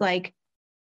this like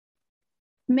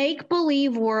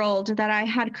make-believe world that I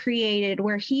had created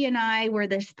where he and I were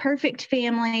this perfect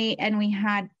family, and we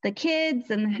had the kids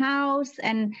and the house,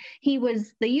 and he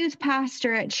was the youth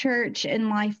pastor at church, and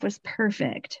life was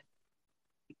perfect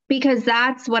because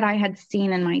that's what I had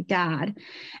seen in my dad.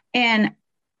 And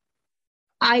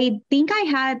I think I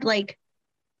had like,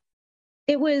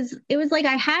 it was like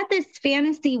I had this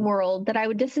fantasy world that I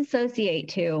would disassociate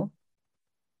to.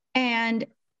 And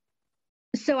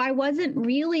so I wasn't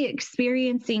really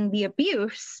experiencing the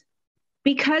abuse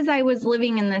because I was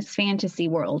living in this fantasy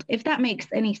world, if that makes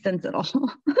any sense at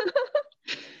all.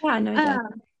 Yeah, no, it does.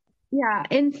 Yeah.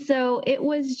 And so it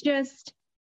was just,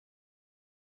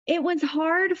 it was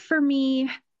hard for me.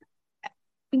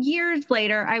 Years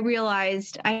later, I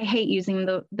realized I hate using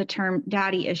the term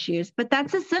daddy issues, but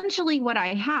that's essentially what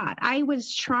I had. I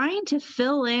was trying to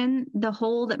fill in the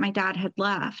hole that my dad had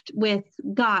left with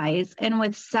guys and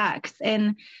with sex.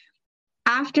 And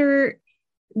after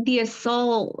the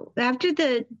assault, after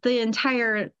the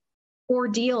entire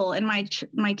ordeal in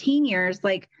my teen years,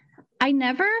 like I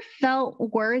never felt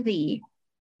worthy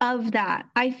of that.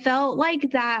 I felt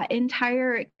like that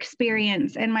entire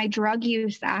experience and my drug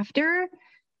use after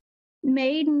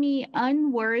made me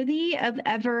unworthy of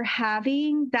ever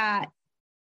having that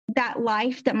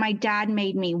life that my dad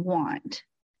made me want.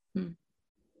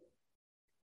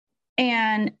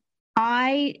 And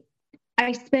I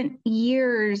spent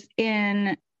years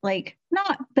in like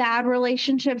not bad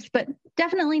relationships, but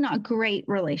definitely not great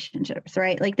relationships,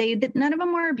 right? Like none of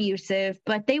them were abusive,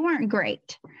 but they weren't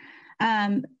great.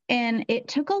 And it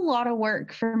took a lot of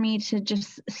work for me to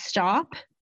just stop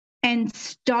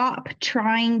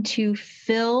trying to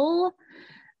fill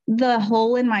the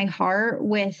hole in my heart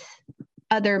with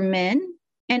other men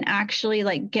and actually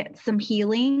like get some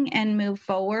healing and move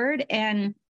forward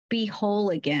and be whole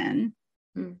again.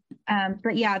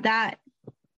 But yeah,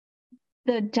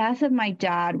 the death of my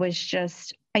dad was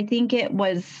just, I think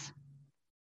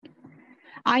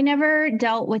I never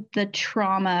dealt with the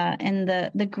trauma and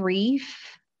the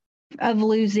grief of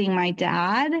losing my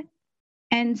dad.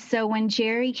 And so when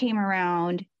Jerry came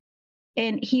around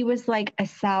and he was like a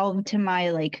salve to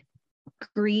my like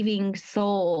grieving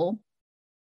soul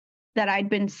that I'd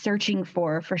been searching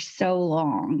for so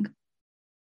long.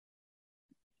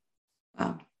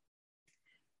 Wow.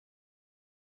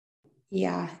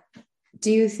 Yeah.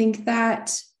 Do you think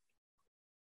that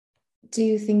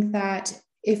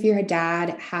if your dad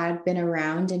had been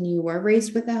around and you were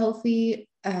raised with a healthy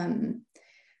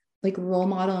like role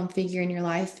model and figure in your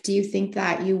life, do you think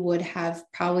that you would have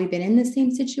probably been in the same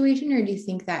situation, or do you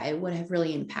think that it would have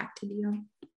really impacted you?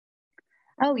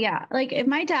 Oh yeah. Like if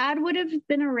my dad would have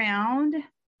been around,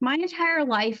 my entire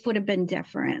life would have been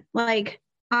different. Like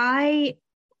my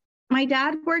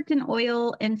dad worked in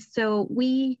oil, and so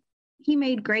he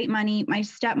made great money. My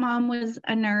stepmom was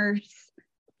a nurse.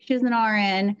 She was an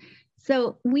RN.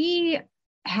 So we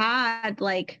had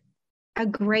like a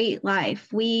great life.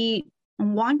 We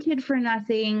wanted for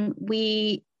nothing.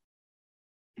 We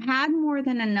had more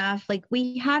than enough. Like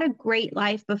we had a great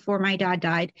life before my dad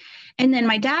died. And then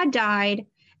my dad died,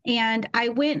 and I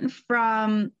went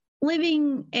from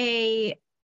living a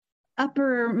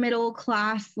upper middle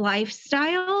class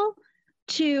lifestyle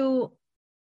to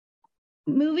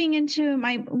moving in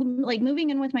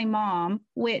with my mom,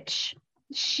 which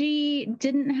she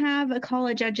didn't have a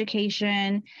college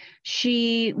education.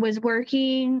 She was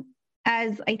working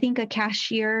as, I think, a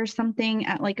cashier or something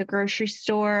at like a grocery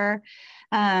store.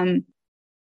 So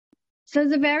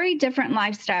it's a very different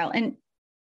lifestyle. And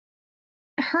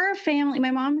her family,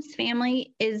 my mom's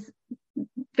family, is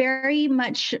very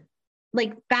much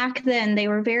like back then they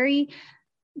were very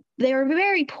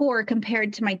poor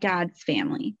compared to my dad's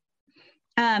family.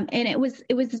 And it was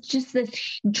just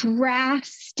this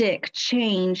drastic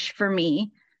change for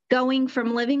me, going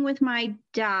from living with my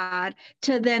dad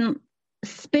to then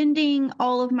spending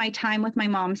all of my time with my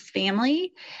mom's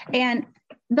family. And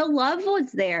the love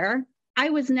was there. I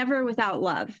was never without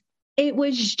love. It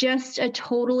was just a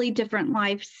totally different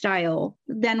lifestyle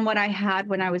than what I had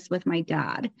when I was with my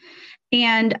dad.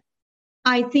 And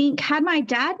I think had my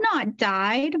dad not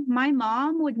died, my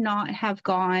mom would not have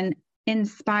gone and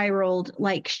spiraled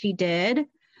like she did.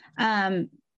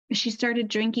 She started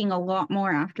drinking a lot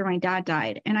more after my dad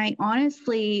died. And I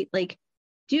honestly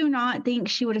do not think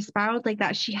she would have spiraled like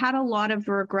that. She had a lot of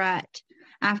regret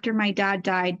after my dad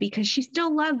died because she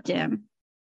still loved him.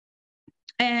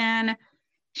 And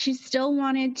she still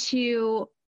wanted to,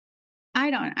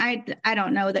 I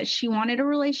don't know that she wanted a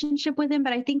relationship with him,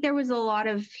 but I think there was a lot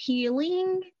of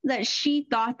healing that she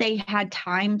thought they had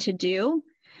time to do,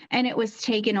 and it was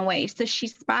taken away. So she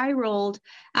spiraled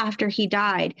after he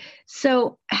died.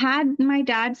 So had my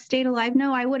dad stayed alive,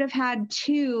 no, I would have had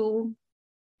 2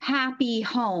 happy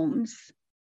homes.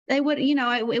 They would,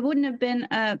 it wouldn't have been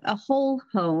a whole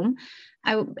home.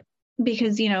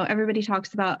 Because, everybody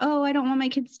talks about, oh, I don't want my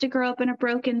kids to grow up in a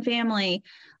broken family.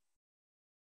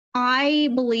 I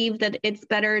believe that it's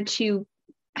better to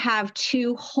have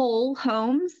 2 whole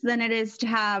homes than it is to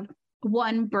have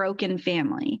 1 broken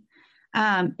family.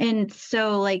 And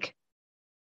so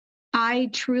I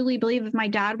truly believe if my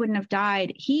dad wouldn't have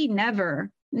died, he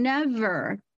never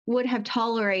would have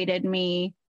tolerated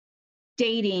me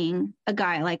dating a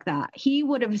guy like that. He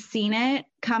would have seen it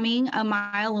coming a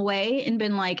mile away and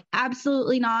been like,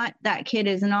 absolutely not. That kid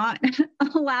is not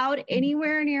allowed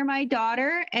anywhere near my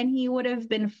daughter. And he would have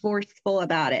been forceful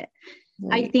about it.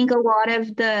 Right. I think a lot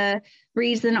of the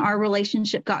reason our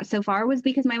relationship got so far was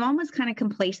because my mom was kind of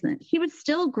complacent. She was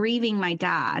still grieving my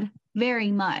dad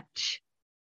very much.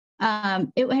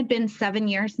 It had been 7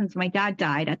 years since my dad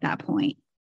died at that point.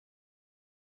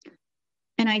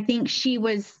 And I think she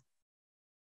was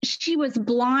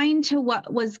blind to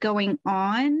what was going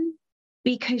on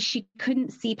because she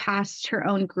couldn't see past her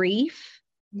own grief.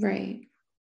 Right.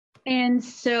 And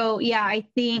so, yeah, I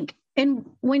think, and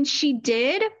when she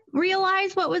did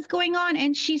realize what was going on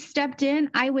and she stepped in,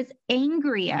 I was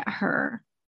angry at her.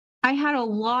 I had a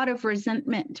lot of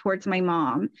resentment towards my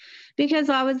mom because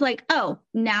I was like, oh,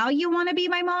 now you want to be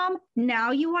my mom? Now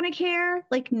you want to care?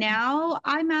 Like, now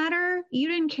I matter? You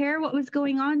didn't care what was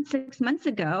going on 6 months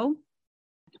ago.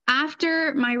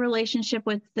 After my relationship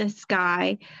with this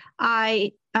guy,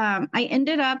 I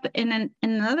ended up in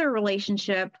another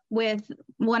relationship with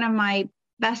one of my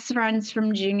best friends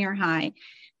from junior high.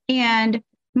 And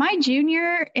my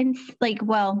junior and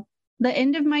the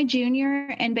end of my junior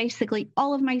and basically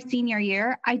all of my senior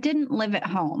year, I didn't live at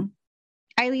home.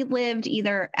 I lived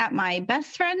either at my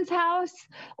best friend's house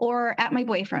or at my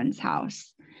boyfriend's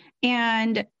house.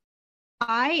 And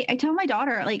I tell my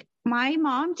daughter, like, my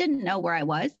mom didn't know where I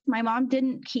was. My mom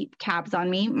didn't keep tabs on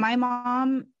me. My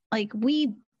mom, like,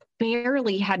 we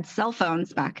barely had cell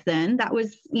phones back then. That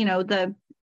was,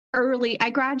 I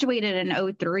graduated in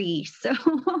 2003. So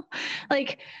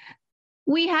like,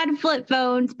 we had flip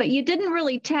phones, but you didn't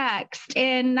really text.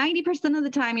 And 90% of the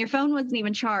time, your phone wasn't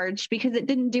even charged because it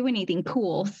didn't do anything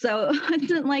cool. So it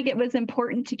wasn't like it was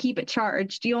important to keep it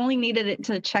charged. You only needed it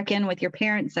to check in with your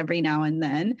parents every now and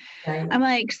then. Right. I'm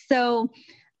like, so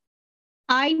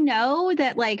I know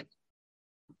that, like,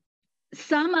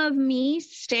 some of me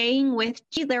staying with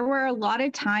you, there were a lot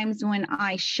of times when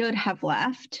I should have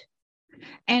left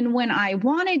and when I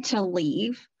wanted to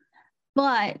leave.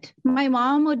 But my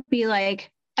mom would be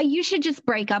like, you should just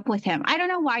break up with him. I don't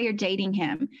know why you're dating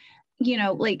him,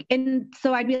 and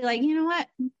so I'd be like, you know what?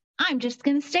 I'm just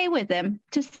going to stay with him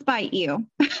to spite you.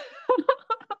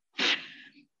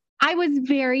 I was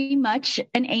very much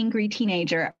an angry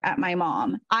teenager at my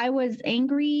mom. I was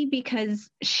angry because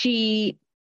she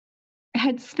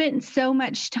had spent so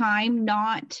much time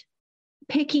not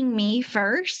picking me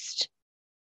first.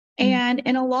 Mm-hmm. And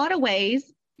in a lot of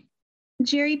ways,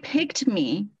 Jerry picked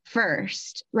me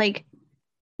first. Like,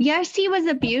 yes, he was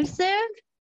abusive,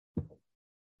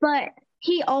 but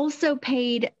he also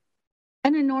paid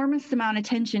an enormous amount of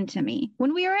attention to me.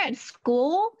 When we were at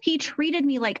school, he treated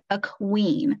me like a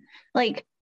queen. Like,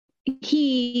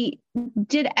 he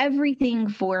did everything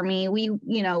for me. We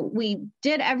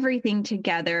did everything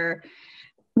together.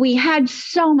 We had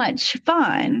so much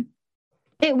fun.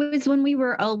 It was when we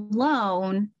were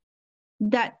alone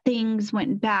that things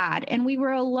went bad. And we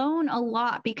were alone a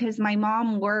lot because my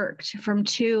mom worked from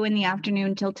 2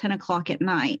 p.m. till 10 o'clock at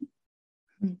night.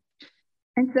 Mm-hmm.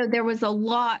 And so there was a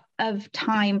lot of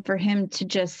time for him to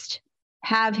just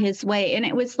have his way. And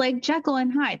it was like Jekyll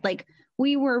and Hyde. Like,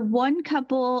 we were one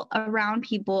couple around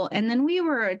people, and then we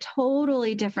were a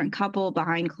totally different couple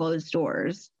behind closed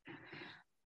doors.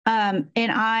 And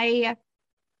I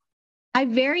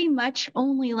very much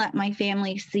only let my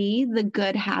family see the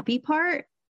good, happy part,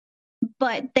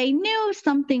 but they knew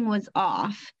something was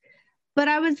off. But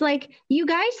I was like, you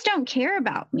guys don't care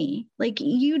about me. Like,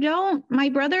 you don't, my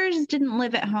brothers didn't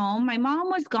live at home. My mom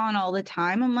was gone all the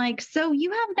time. I'm like, so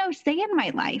you have no say in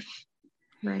my life.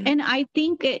 Right. And I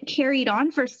think it carried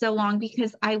on for so long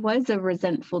because I was a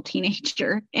resentful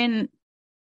teenager and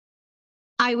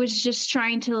I was just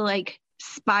trying to, like,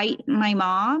 spite my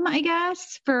mom, I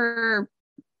guess, for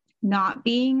not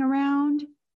being around.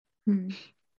 Hmm.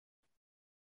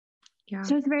 Yeah.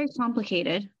 So it's very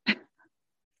complicated.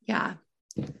 Yeah.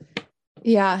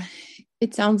 Yeah.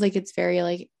 It sounds like it's very,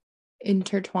 like,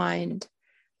 intertwined,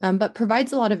 but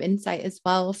provides a lot of insight as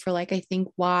well for, like, I think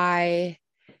why,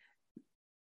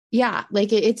 yeah,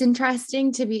 like, it's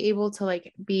interesting to be able to,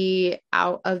 like, be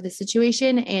out of the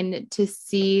situation and to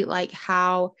see, like,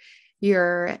 how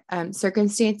your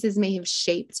circumstances may have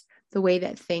shaped the way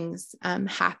that things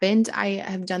happened. I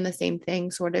have done the same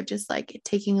thing, sort of just, like,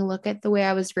 taking a look at the way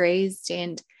I was raised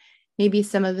and maybe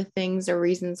some of the things or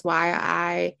reasons why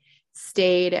I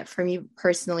stayed, for me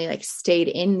personally, like, stayed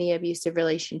in the abusive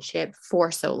relationship for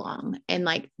so long, and,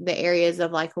 like, the areas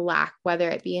of, like, lack, whether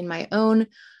it be in my own,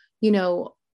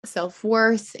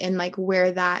 self-worth and like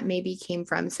where that maybe came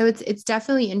from. So it's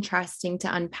definitely interesting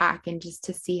to unpack and just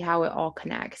to see how it all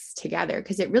connects together,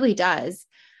 because it really does.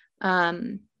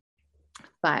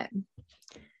 But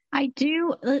I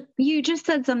do, you just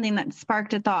said something that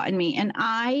sparked a thought in me. And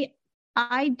I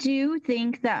do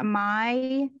think that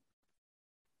my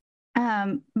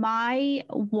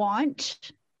want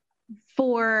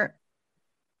for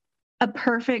a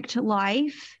perfect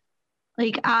life,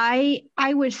 like I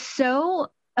was so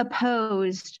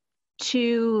opposed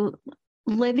to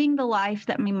living the life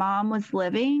that my mom was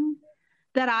living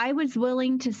that I was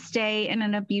willing to stay in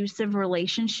an abusive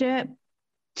relationship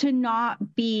to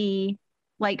not be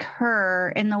like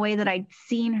her in the way that I'd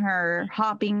seen her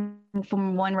hopping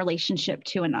from one relationship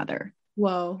to another.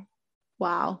 whoa,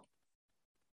 wow.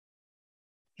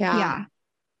 Yeah. Yeah.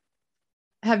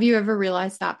 Have you ever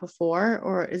realized that before,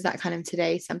 or is that kind of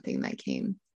today something that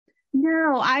came?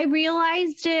 No, I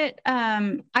realized it.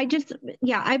 I realized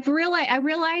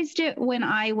it when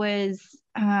I was,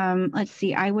 let's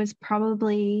see, I was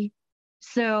probably,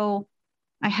 so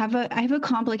I have a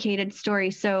complicated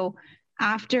story. So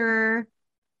after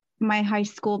my high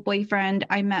school boyfriend,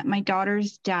 I met my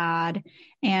daughter's dad,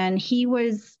 and he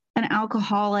was an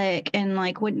alcoholic and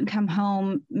like wouldn't come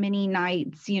home many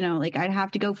nights, like I'd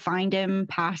have to go find him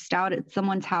passed out at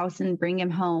someone's house and bring him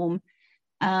home.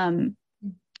 And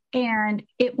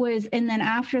then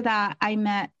after that, I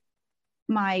met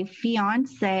my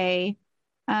fiance,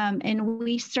 and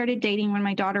we started dating when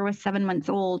my daughter was 7 months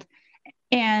old.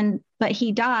 But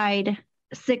he died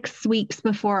 6 weeks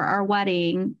before our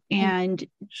wedding and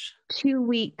 2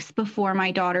 weeks before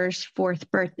my daughter's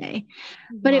 4th birthday.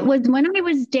 But it was when I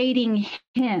was dating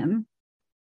him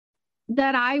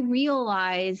that I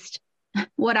realized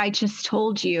what I just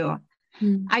told you.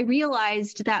 I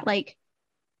realized that like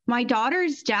my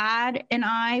daughter's dad and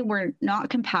I were not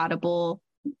compatible.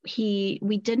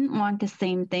 We didn't want the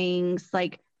same things,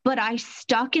 but I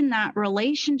stuck in that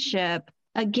relationship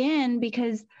again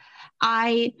because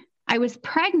I was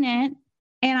pregnant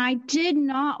and I did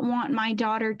not want my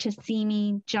daughter to see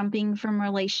me jumping from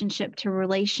relationship to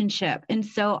relationship. And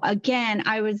so again,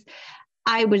 I was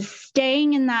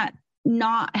staying in that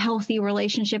not healthy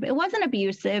relationship. It wasn't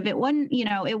abusive. It wasn't,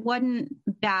 it wasn't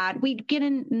bad. We'd get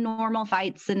in normal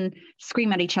fights and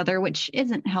scream at each other, which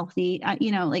isn't healthy.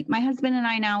 Like my husband and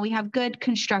I now, we have good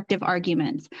constructive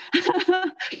arguments.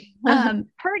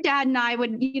 Her dad and I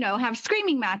would, have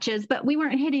screaming matches, but we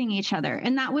weren't hitting each other.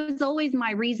 And that was always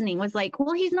my reasoning, was like,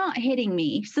 well, he's not hitting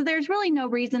me, so there's really no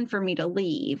reason for me to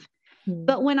leave.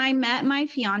 But when I met my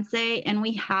fiance and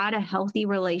we had a healthy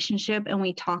relationship and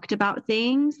we talked about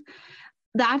things,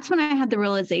 that's when I had the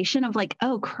realization of like,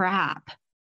 oh crap,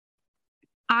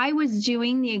 I was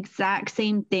doing the exact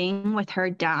same thing with her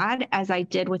dad as I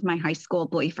did with my high school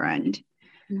boyfriend.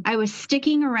 I was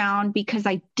sticking around because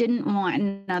I didn't want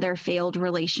another failed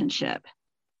relationship.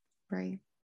 Right.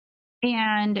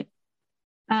 And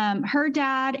her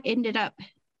dad ended up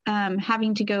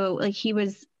having to go, like he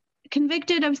was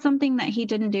convicted of something that he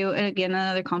didn't do. And again,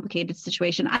 another complicated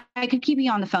situation. I could keep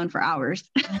you on the phone for hours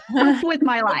with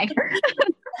my life.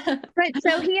 But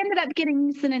so he ended up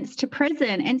getting sentenced to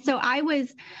prison. And so I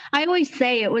always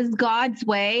say it was God's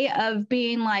way of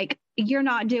being like, you're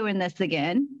not doing this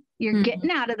again. You're getting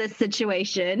out of this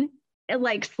situation, and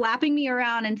like slapping me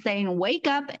around and saying, wake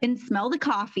up and smell the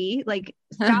coffee. Like,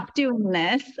 stop doing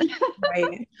this.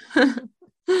 Right.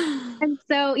 And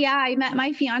so, yeah, I met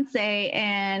my fiance,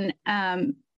 and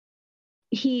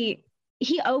he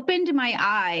opened my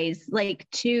eyes like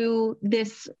to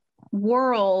this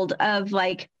world of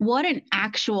like what an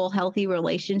actual healthy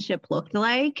relationship looked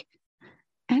like.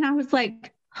 And I was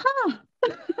like, huh.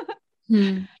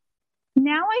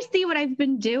 Now I see what I've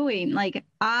been doing. Like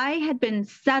I had been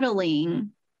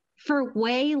settling for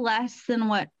way less than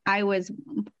what I was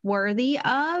worthy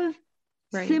of.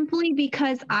 Right. Simply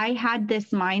because I had this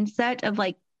mindset of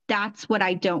like, that's what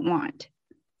I don't want.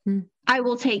 I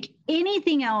will take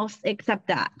anything else except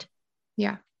that.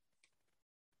 Yeah.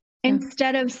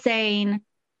 Instead of saying,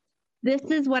 this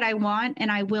is what I want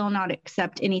and I will not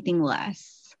accept anything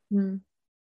less.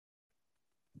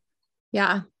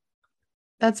 Yeah.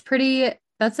 That's a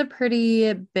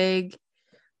pretty big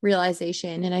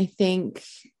realization. And I think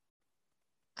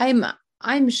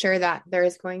I'm sure that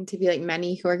there's going to be like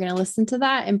many who are going to listen to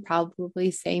that and probably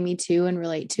say me too and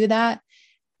relate to that.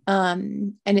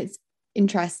 And it's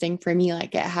interesting for me,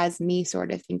 like it has me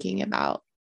sort of thinking about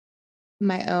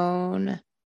my own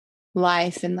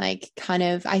life and like kind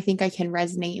of, I think I can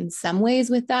resonate in some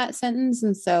ways with that sentence.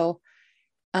 And so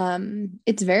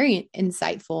it's very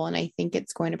insightful. And I think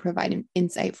it's going to provide an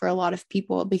insight for a lot of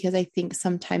people, because I think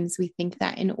sometimes we think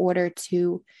that in order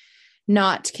to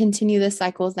not continue the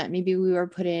cycles that maybe we were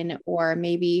put in, or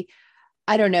maybe,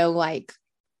 I don't know, like,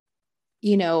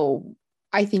 you know,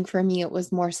 I think for me, it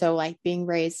was more so like being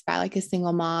raised by like a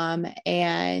single mom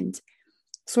and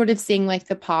sort of seeing like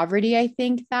the poverty, I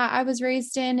think, that I was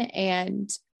raised in, and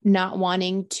not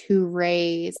wanting to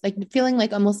raise, like feeling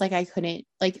like almost like I couldn't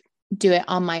like do it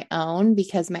on my own,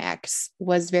 because my ex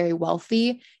was very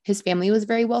wealthy. His family was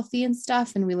very wealthy and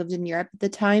stuff. And we lived in Europe at the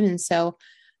time. And so,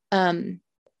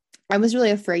 I was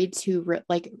really afraid to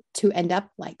end up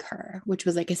like her, which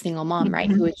was like a single mom,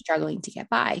 right? Who was struggling to get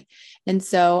by. And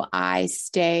so I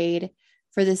stayed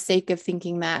for the sake of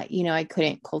thinking that, you know, I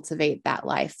couldn't cultivate that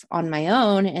life on my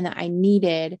own, and that I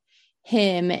needed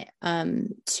him,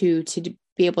 to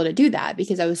be able to do that,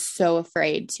 because I was so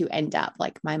afraid to end up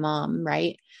like my mom.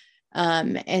 Right.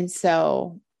 And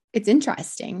so it's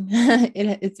interesting.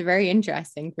 It's very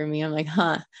interesting for me. I'm like,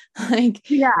 like,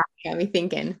 Yeah. got me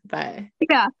thinking, but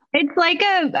Yeah. It's like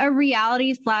a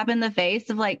reality slap in the face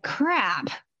of like, crap.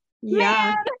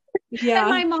 yeah. Man. Yeah. And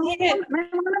my mom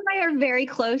and I are very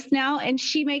close now, and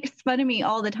she makes fun of me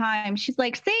all the time. She's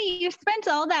like, "See, you spent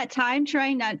all that time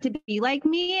trying not to be like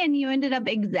me, and you ended up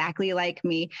exactly like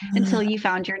me until you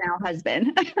found your now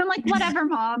husband." I'm like, "Whatever,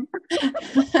 mom."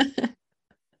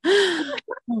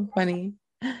 Oh, funny.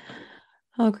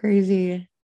 How crazy.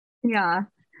 Yeah.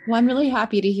 Well, I'm really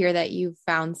happy to hear that you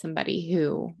found somebody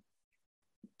who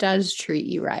does treat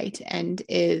you right and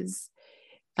is,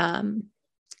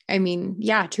 I mean,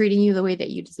 yeah, treating you the way that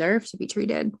you deserve to be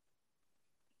treated.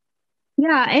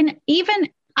 Yeah, and even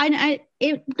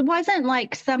it wasn't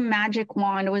like some magic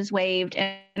wand was waved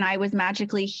and I was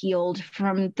magically healed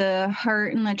from the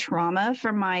hurt and the trauma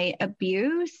from my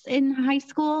abuse in high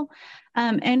school.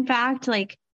 In fact,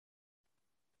 like,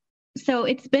 so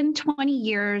it's been 20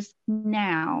 years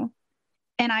now,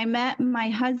 and I met my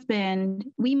husband.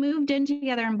 We moved in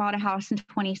together and bought a house in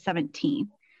 2017,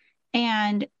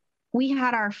 and we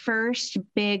had our first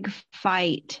big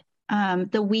fight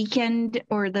the weekend,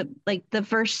 or the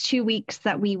first 2 weeks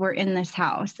that we were in this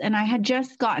house. And I had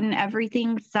just gotten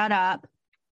everything set up,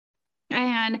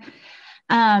 and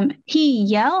he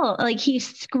yelled, like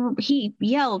he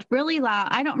yelled really loud.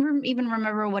 I don't even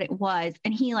remember what it was.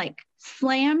 And he like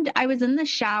slammed, I was in the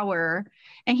shower,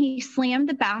 and he slammed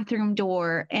the bathroom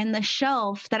door, and the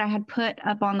shelf that I had put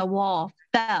up on the wall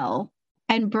fell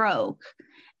and broke.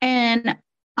 And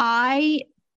I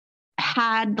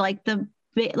had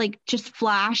just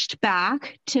flashed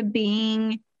back to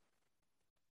being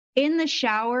in the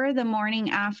shower the morning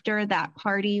after that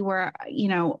party where,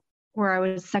 where I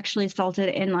was sexually assaulted,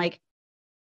 and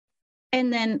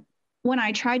then when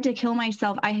I tried to kill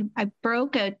myself, I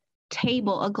broke a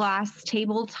glass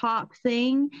tabletop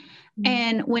thing. Mm-hmm.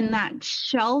 And when that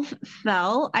shelf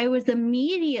fell, I was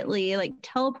immediately like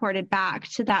teleported back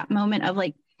to that moment of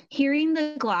like hearing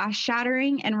the glass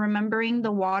shattering and remembering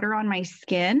the water on my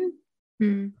skin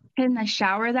in the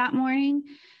shower that morning.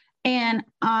 And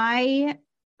I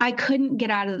couldn't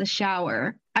get out of the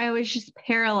shower. I was just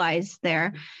paralyzed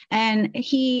there. And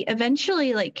he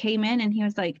eventually like came in and he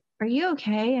was like, "Are you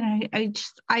okay?" And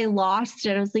I lost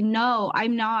it. I was like, "No,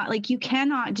 I'm not. Like, you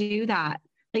cannot do that.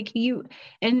 Like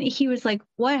and he was like,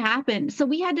 "What happened?" So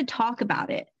we had to talk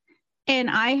about it. And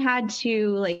I had to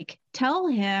like tell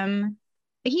him,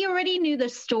 he already knew the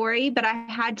story, but I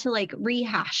had to like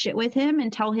rehash it with him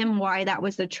and tell him why that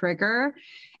was the trigger.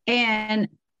 And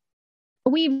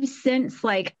we've since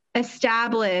like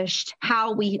established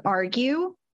how we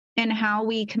argue and how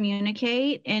we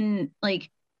communicate. And like,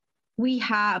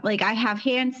 I have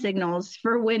hand signals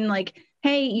for when like,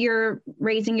 "Hey, you're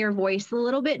raising your voice a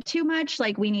little bit too much.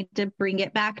 Like, we need to bring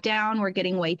it back down. We're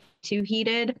getting way too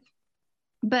heated."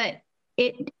 But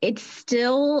it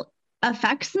still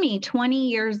affects me 20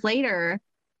 years later.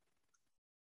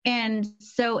 And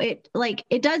so it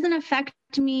doesn't affect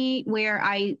me where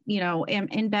I, am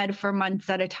in bed for months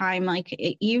at a time like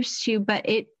it used to, but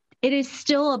it is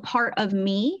still a part of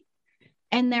me.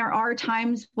 And there are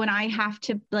times when I have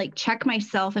to like check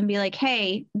myself and be like,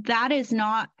 "Hey, that is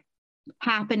not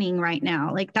happening right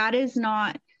now. Like, that is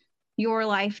not your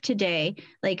life today.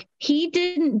 Like, he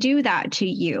didn't do that to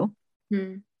you.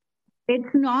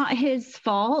 It's not his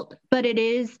fault, but it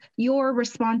is your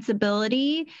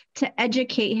responsibility to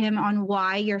educate him on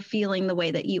why you're feeling the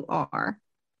way that you are."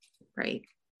 Right.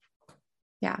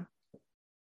 Yeah.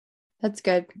 That's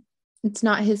good. It's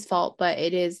not his fault, but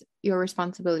it is your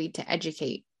responsibility to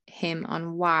educate him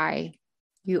on why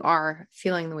you are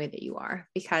feeling the way that you are,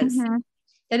 because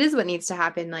that is what needs to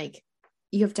happen. Like,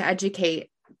 you have to educate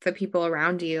the people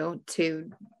around you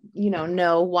to,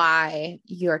 know why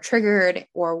you're triggered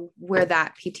or where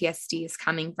that PTSD is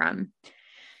coming from.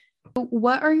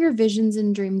 What are your visions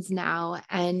and dreams now,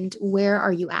 and where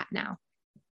are you at now?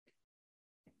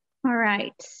 All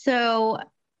right. So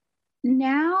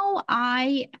now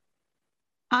I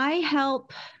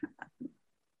help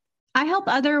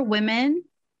other women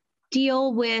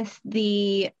deal with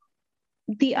the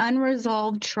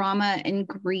unresolved trauma and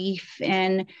grief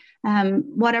and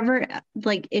whatever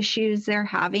like issues they're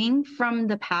having from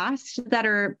the past that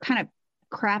are kind of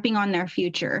crapping on their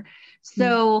future.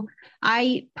 So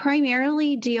I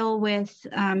primarily deal with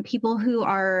people who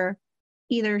are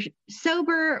either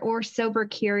sober or sober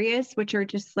curious, which are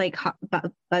just like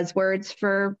buzzwords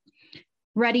for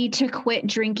ready to quit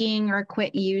drinking or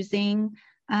quit using,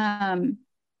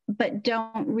 but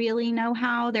don't really know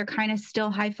how. They're kind of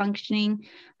still high functioning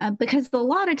because a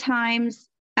lot of times,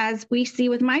 as we see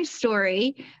with my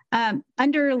story,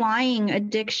 underlying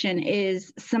addiction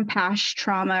is some past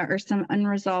trauma or some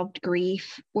unresolved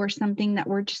grief or something that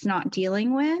we're just not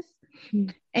dealing with.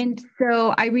 And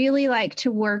so I really like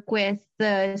to work with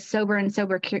the sober and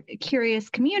sober curious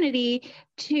community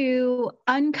to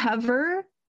uncover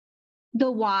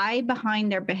the why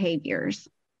behind their behaviors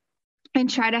and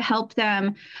try to help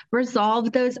them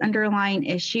resolve those underlying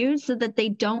issues so that they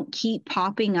don't keep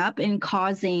popping up and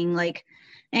causing like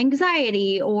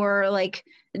anxiety or like,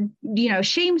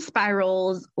 shame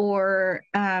spirals or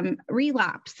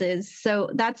relapses. So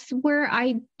that's where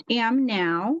I am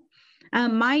now.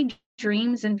 My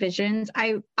dreams and visions,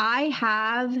 I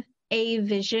have a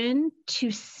vision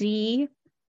to see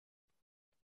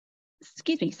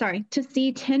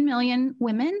 10 million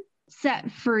women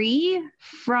set free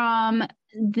from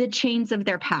the chains of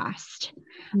their past.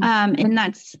 And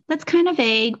that's kind of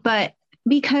vague, but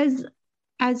because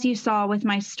as you saw with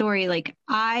my story, like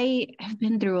I have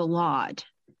been through a lot.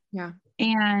 Yeah.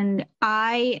 And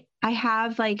I've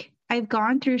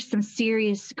gone through some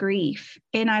serious grief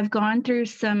and I've gone through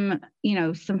some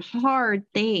hard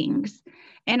things,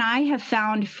 and I have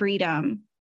found freedom,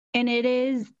 and it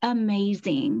is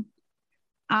amazing.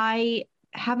 I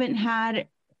haven't had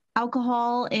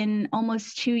alcohol in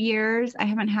almost 2 years. I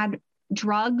haven't had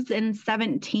drugs in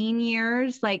 17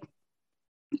 years. Like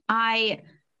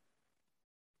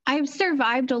I've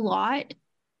survived a lot,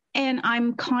 and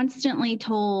I'm constantly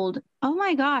told, "Oh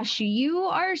my gosh, you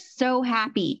are so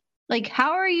happy. Like,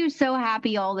 how are you so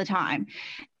happy all the time?"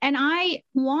 And I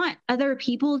want other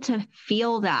people to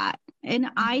feel that. And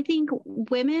I think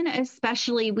women,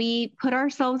 especially, we put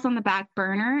ourselves on the back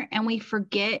burner and we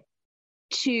forget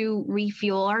to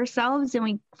refuel ourselves and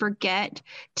we forget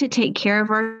to take care of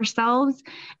ourselves.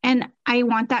 And I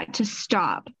want that to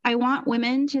stop. I want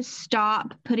women to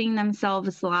stop putting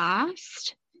themselves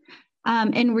last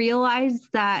and realize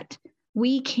that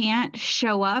we can't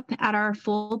show up at our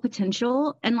full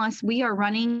potential unless we are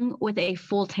running with a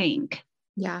full tank.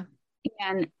 Yeah.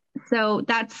 And so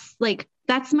that's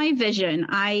my vision.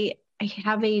 I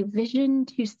have a vision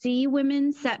to see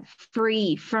women set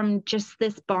free from just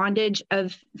this bondage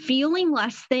of feeling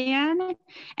less than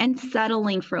and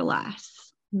settling for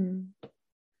less.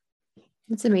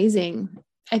 It's amazing.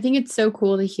 I think it's so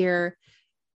cool to hear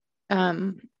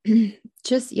so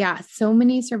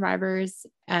many survivors,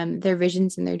 their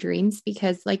visions and their dreams,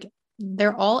 because like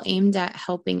they're all aimed at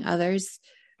helping others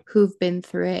who've been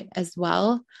through it as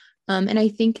well. And I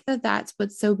think that that's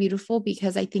what's so beautiful,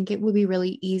 because I think it would be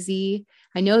really easy.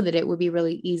 I know that it would be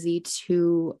really easy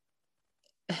to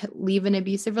leave an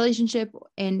abusive relationship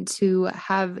and to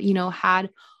have, had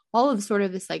all of sort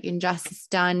of this like injustice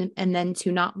done, and then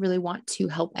to not really want to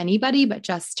help anybody, but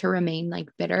just to remain like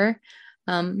bitter.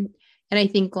 And I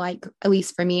think like, at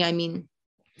least for me, I mean,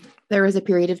 there was a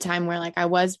period of time where like I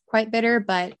was quite bitter,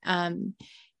 but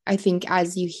I think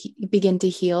as you begin to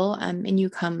heal and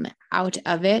you come out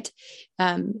of it,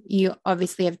 you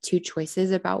obviously have two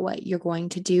choices about what you're going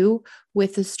to do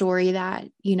with the story that,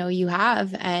 you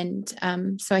have. And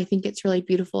so I think it's really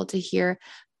beautiful to hear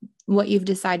what you've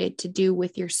decided to do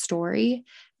with your story,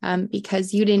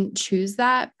 because you didn't choose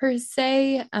that per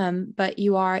se, but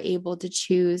you are able to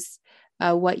choose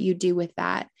what you do with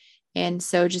that. And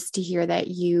so just to hear that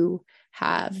you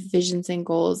have visions and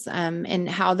goals, and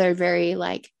how they're very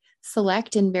like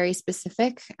select and very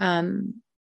specific.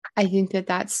 I think that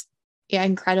that's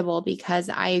incredible, because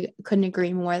I couldn't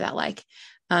agree more that like,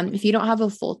 if you don't have a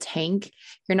full tank,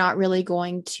 you're not really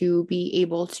going to be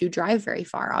able to drive very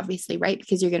far, obviously, right?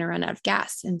 Because you're going to run out of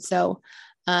gas. And so,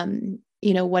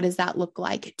 what does that look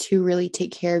like to really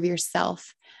take care of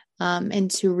yourself, and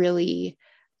to really,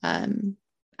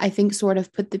 I think, sort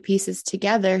of put the pieces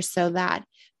together so that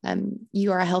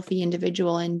you are a healthy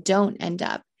individual and don't end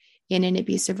up in an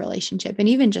abusive relationship. And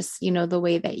even just, the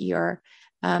way that you're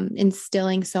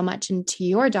instilling so much into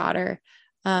your daughter,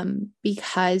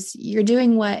 because you're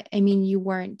doing what, you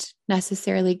weren't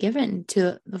necessarily given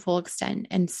to the full extent.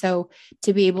 And so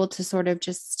to be able to sort of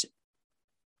just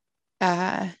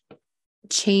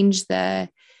change the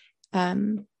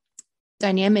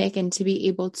dynamic, and to be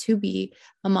able to be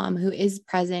a mom who is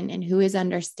present and who is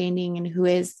understanding and who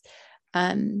is,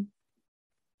 I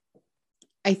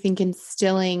think,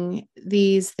 instilling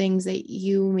these things that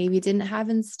you maybe didn't have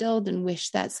instilled and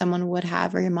wish that someone would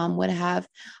have, or your mom would have.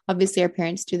 Obviously, our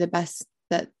parents do the best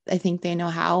that I think they know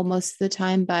how most of the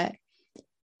time, but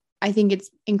I think it's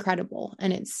incredible.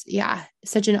 And it's,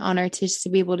 such an honor to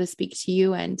be able to speak to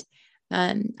you. And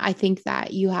I think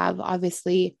that you have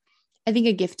obviously, I think,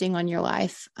 a gifting on your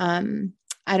life.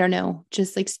 I don't know,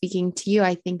 just like speaking to you,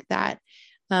 I think that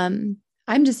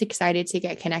I'm just excited to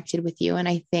get connected with you. And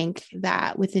I think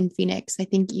that within Phoenix, I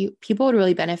think people would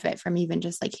really benefit from even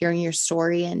just like hearing your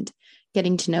story and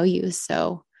getting to know you.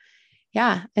 So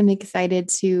I'm excited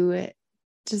to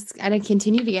just kind of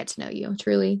continue to get to know you,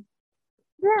 truly.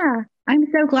 Yeah. I'm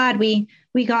so glad we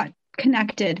got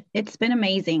connected. It's been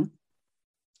amazing.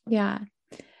 Yeah.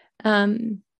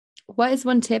 What is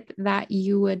one tip that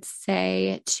you would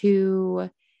say to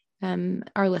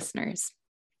our listeners?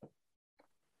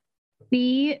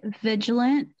 Be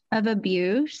vigilant of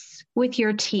abuse with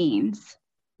your teens.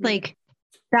 Like,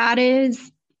 that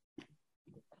is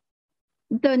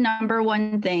the number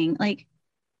one thing. Like,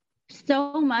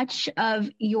 so much of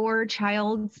your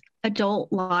child's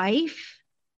adult life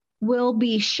will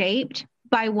be shaped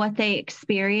by what they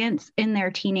experience in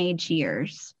their teenage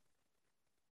years.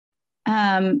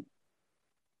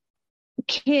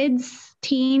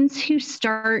 Teens who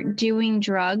start doing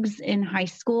drugs in high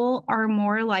school are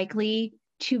more likely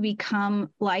to become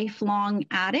lifelong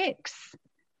addicts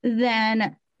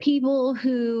than people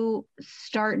who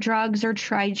start drugs or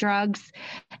try drugs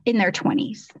in their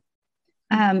 20s.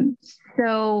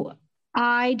 So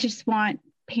I just want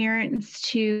parents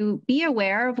to be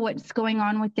aware of what's going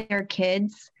on with their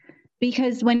kids,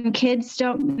 because when kids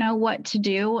don't know what to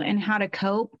do and how to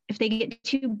cope, if they get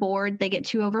too bored, they get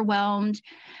too overwhelmed,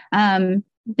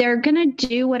 they're going to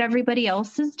do what everybody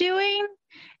else is doing.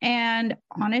 And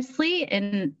honestly,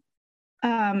 in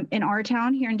our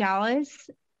town here in Dallas,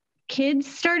 kids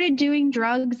started doing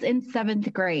drugs in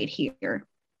 7th grade here.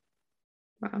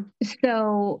 Wow.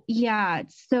 So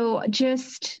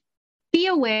just be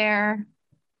aware,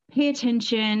 pay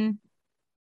attention,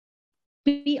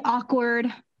 be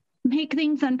awkward, make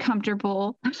things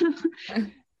uncomfortable.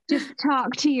 Just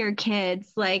talk to your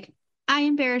kids. Like, I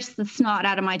embarrass the snot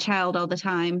out of my child all the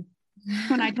time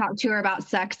when I talk to her about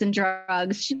sex and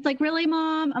drugs. She's like, "Really,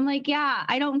 Mom?" I'm like, "Yeah,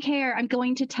 I don't care. I'm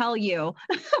going to tell you."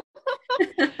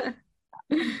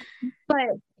 But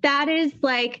that is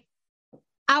like,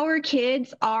 our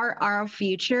kids are our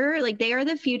future. Like, they are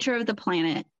the future of the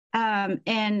planet.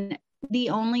 And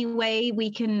the only way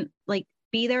we can like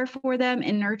be there for them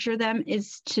and nurture them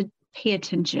is to pay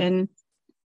attention.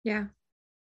 Yeah.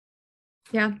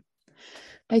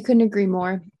 I couldn't agree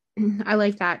more. I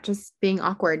like that. Just being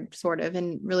awkward, sort of,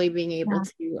 and really being able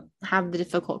to have the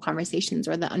difficult conversations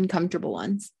or the uncomfortable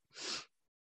ones.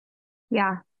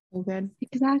 Yeah. So good.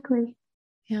 Exactly.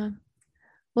 Yeah.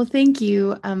 Well, thank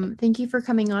you. Thank you for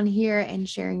coming on here and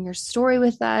sharing your story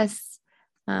with us.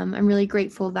 I'm really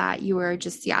grateful that you were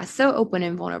just, so open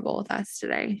and vulnerable with us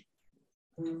today.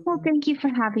 Well, thank you for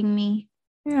having me.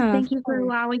 Yeah. Thank you for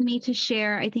allowing me to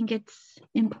share. I think it's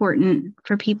important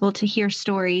for people to hear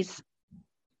stories.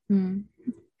 Yeah.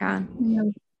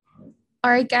 All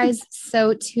right, guys.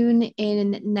 So tune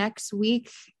in next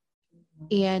week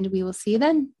and we will see you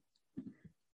then.